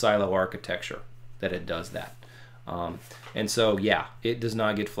because of silo architecture that it does that. And so, yeah, it does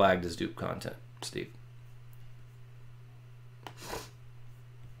not get flagged as dupe content, Steve.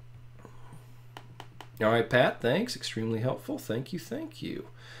 All right, Pat, thanks. Extremely helpful. Thank you, thank you.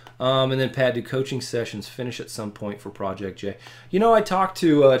 And then, Pat, do coaching sessions finish at some point for Project J? You know, I talked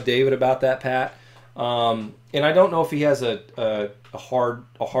to David about that, Pat. And I don't know if he has a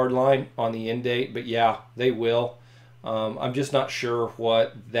hard line on the end date, but yeah, they will. I'm just not sure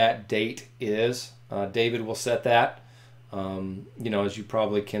what that date is. David will set that. You know, as you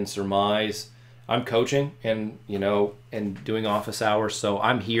probably can surmise, I'm coaching and, you know, and doing office hours, so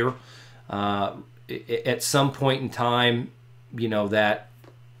I'm here. At some point in time, you know, that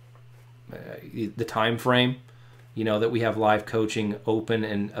the time frame, you know, that we have live coaching open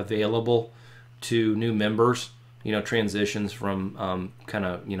and available to new members, you know, transitions from kind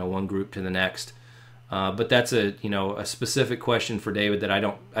of, you know, one group to the next. But that's a, you know, a specific question for David that I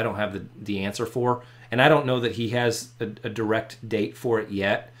don't have the answer for, and I don't know that he has a direct date for it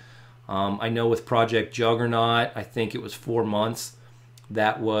yet. I know with Project Juggernaut, I think it was 4 months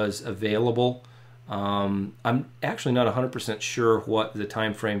that was available. I'm actually not 100% sure what the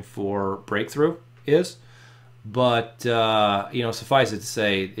time frame for Breakthrough is, but you know, suffice it to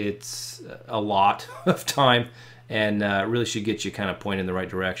say, it's a lot of time, and really should get you kind of pointed in the right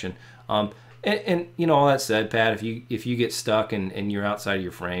direction. And you know, all that said, Pat, if you get stuck and you're outside of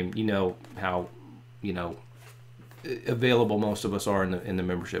your frame, you know how, you know, available most of us are in the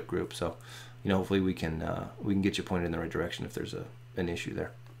membership group. So, you know, hopefully we can get you pointed in the right direction if there's an issue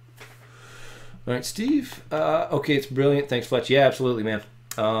there. All right, Steve. Okay, it's brilliant. Thanks, Fletch. Yeah, absolutely, man.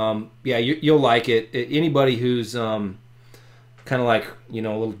 Yeah, you'll like it. Anybody who's kind of like, you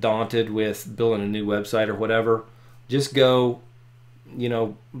know, a little daunted with building a new website or whatever, just go, you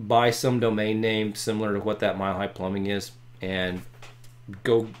know, buy some domain name similar to what that Mile High Plumbing is, and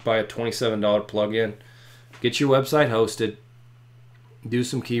go buy a $27 plugin. Get your website hosted, do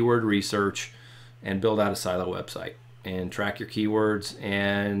some keyword research, and build out a silo website. And track your keywords,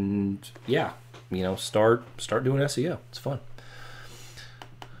 and yeah, you know, start doing SEO. It's fun.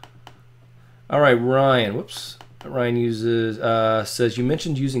 All right, Ryan. Whoops. Ryan says, you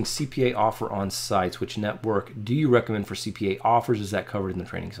mentioned using CPA offer on sites. Which network do you recommend for CPA offers? Is that covered in the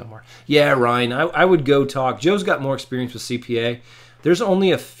training somewhere? Yeah, Ryan, I would go talk. Joe's got more experience with CPA. There's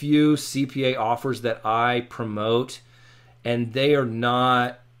only a few CPA offers that I promote, and they're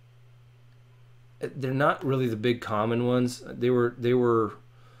not really the big common ones. They were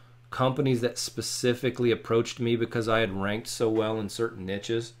companies that specifically approached me because I had ranked so well in certain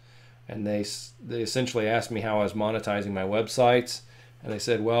niches. And they essentially asked me how I was monetizing my websites. And they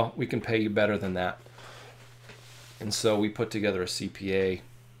said, well, we can pay you better than that. And so we put together a CPA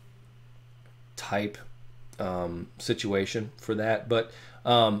type situation for that. But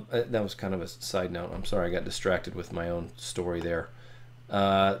that was kind of a side note. I'm sorry, I got distracted with my own story there.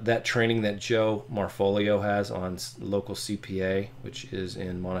 That training that Joe Marfolio has on local CPA, which is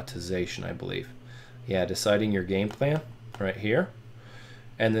in monetization, I believe. Yeah, deciding your game plan right here.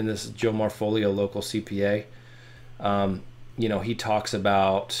 And then this is Joe Marfolio, local CPA. You know, he talks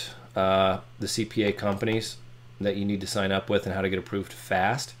about the CPA companies that you need to sign up with and how to get approved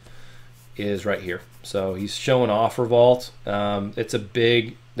fast is right here. So he's showing Offer Vault. That's a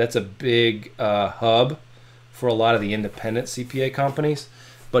big hub for a lot of the independent CPA companies,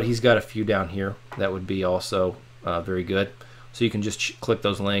 but he's got a few down here that would be also very good. So you can just click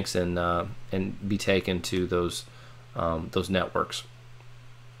those links and be taken to those networks.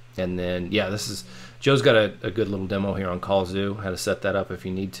 And then, yeah, Joe's got a good little demo here on CallZoo, how to set that up if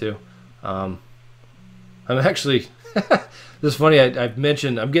you need to. I'm actually, this is funny, I've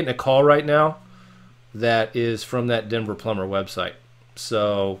mentioned, I'm getting a call right now that is from that Denver Plumber website.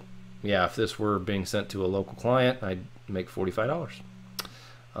 So, yeah, if this were being sent to a local client, I'd make $45.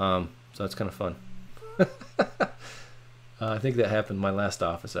 So that's kind of fun. I think that happened in my last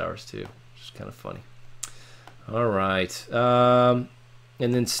office hours too, which is kind of funny. All right.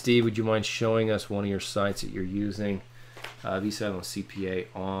 And then, Steve, would you mind showing us one of your sites that you're using? V7 CPA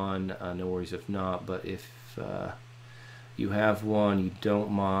on, no worries if not, but if you have one you don't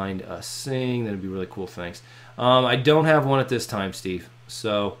mind us seeing, that'd be really cool, thanks. I don't have one at this time, Steve,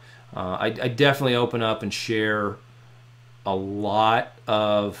 so I definitely open up and share a lot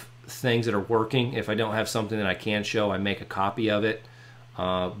of things that are working. If I don't have something that I can show, I make a copy of it.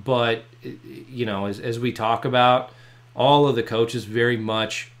 But you know, as we talk about, all of the coaches very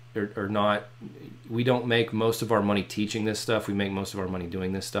much are not. We don't make most of our money teaching this stuff. We make most of our money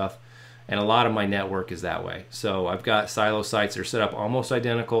doing this stuff, and a lot of my network is that way. So I've got silo sites that are set up almost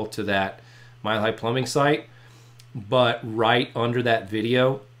identical to that Mile High Plumbing site, but right under that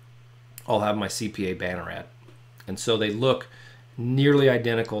video, I'll have my CPA banner ad. And so they look nearly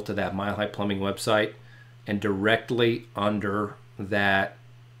identical to that Mile High Plumbing website, and directly under that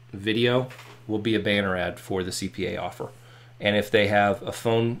video will be a banner ad for the CPA offer. And if they have a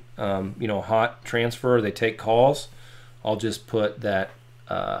phone, you know, hot transfer, they take calls, I'll just put that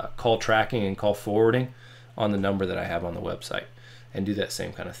call tracking and call forwarding on the number that I have on the website and do that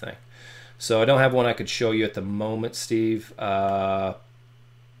same kind of thing. So I don't have one I could show you at the moment, Steve. I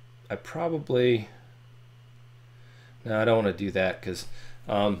probably... No, I don't want to do that because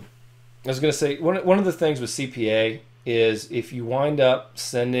I was going to say one of the things with CPA is if you wind up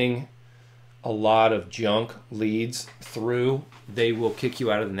sending a lot of junk leads through, they will kick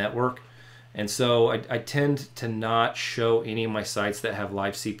you out of the network. And so I tend to not show any of my sites that have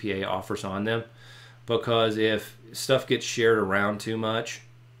live CPA offers on them, because if stuff gets shared around too much,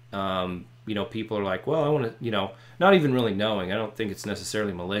 you know, people are like, well, I want to, you know, not even really knowing. I don't think it's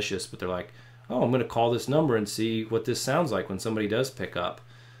necessarily malicious, but they're like, oh, I'm going to call this number and see what this sounds like when somebody does pick up.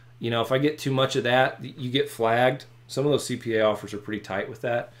 You know, if I get too much of that, you get flagged. Some of those CPA offers are pretty tight with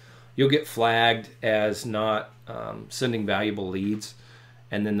that. You'll get flagged as not sending valuable leads,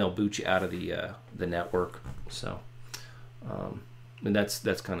 and then they'll boot you out of the network. So, and that's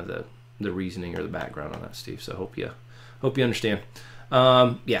kind of the reasoning or the background on that, Steve. So hope you understand.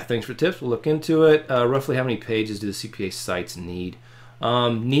 Yeah, thanks for the tips. We'll look into it. Roughly how many pages do the CPA sites need?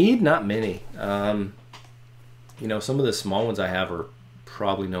 Need not many. You know, some of the small ones I have are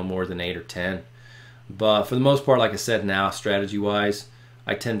probably no more than 8 or 10. But for the most part, like I said, now strategy-wise,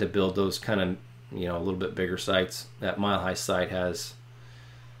 I tend to build those kind of, you know, a little bit bigger sites. That Mile High site has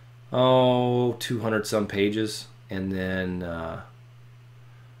 200 some pages, and then I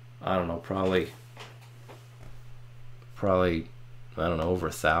don't know, probably I don't know, over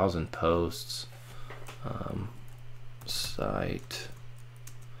 1,000 posts. Site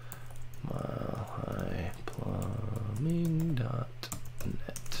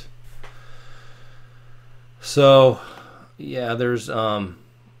milehighplumbing.net. So yeah, there's oh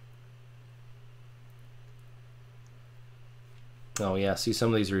yeah, see, some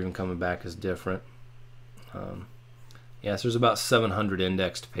of these are even coming back as different. Yes, there's about 700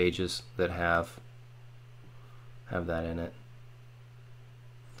 indexed pages that have that in it.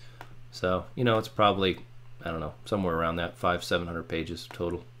 So, you know, it's probably, I don't know, somewhere around that 500-700 pages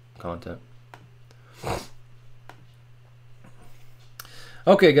total content.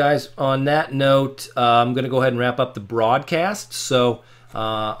 Okay, guys, on that note, I'm going to go ahead and wrap up the broadcast. So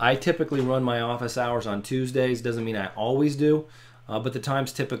I typically run my office hours on Tuesdays. Doesn't mean I always do, but the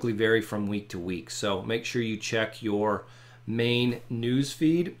times typically vary from week to week. So make sure you check your main news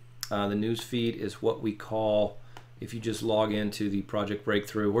feed. The news feed is what we call, if you just log into the Project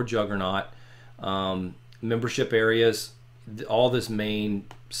Breakthrough or Juggernaut membership areas, all this main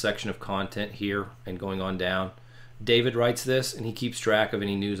section of content here and going on down. David writes this, and he keeps track of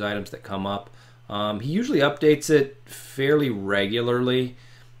any news items that come up. He usually updates it fairly regularly,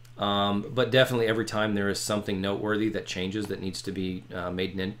 but definitely every time there is something noteworthy that changes that needs to be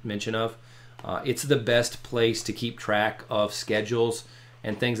made mention of. It's the best place to keep track of schedules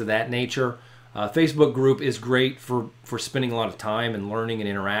and things of that nature. Facebook group is great for spending a lot of time and learning and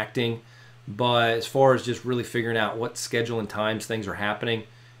interacting, but as far as just really figuring out what schedule and times things are happening,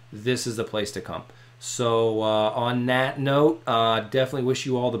 this is the place to come. So on that note, definitely wish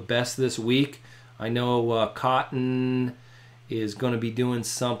you all the best this week. I know Cotton is going to be doing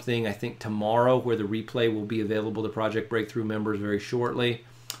something, I think, tomorrow, where the replay will be available to Project Breakthrough members very shortly.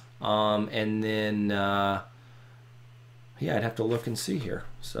 And then, yeah, I'd have to look and see here.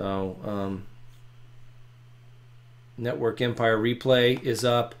 So Network Empire replay is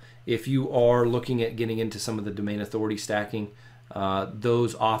up. If you are looking at getting into some of the domain authority stacking,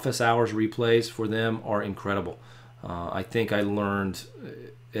 those office hours replays for them are incredible. I think I learned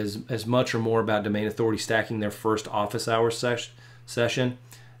as much or more about domain authority stacking their first office hours session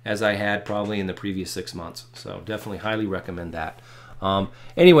as I had probably in the previous 6 months. So definitely highly recommend that.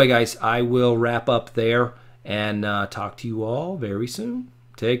 Anyway, guys, I will wrap up there and talk to you all very soon.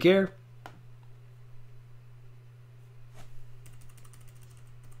 Take care.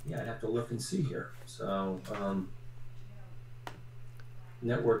 Yeah, I'd have to look and see here. So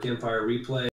Network Empire Replay.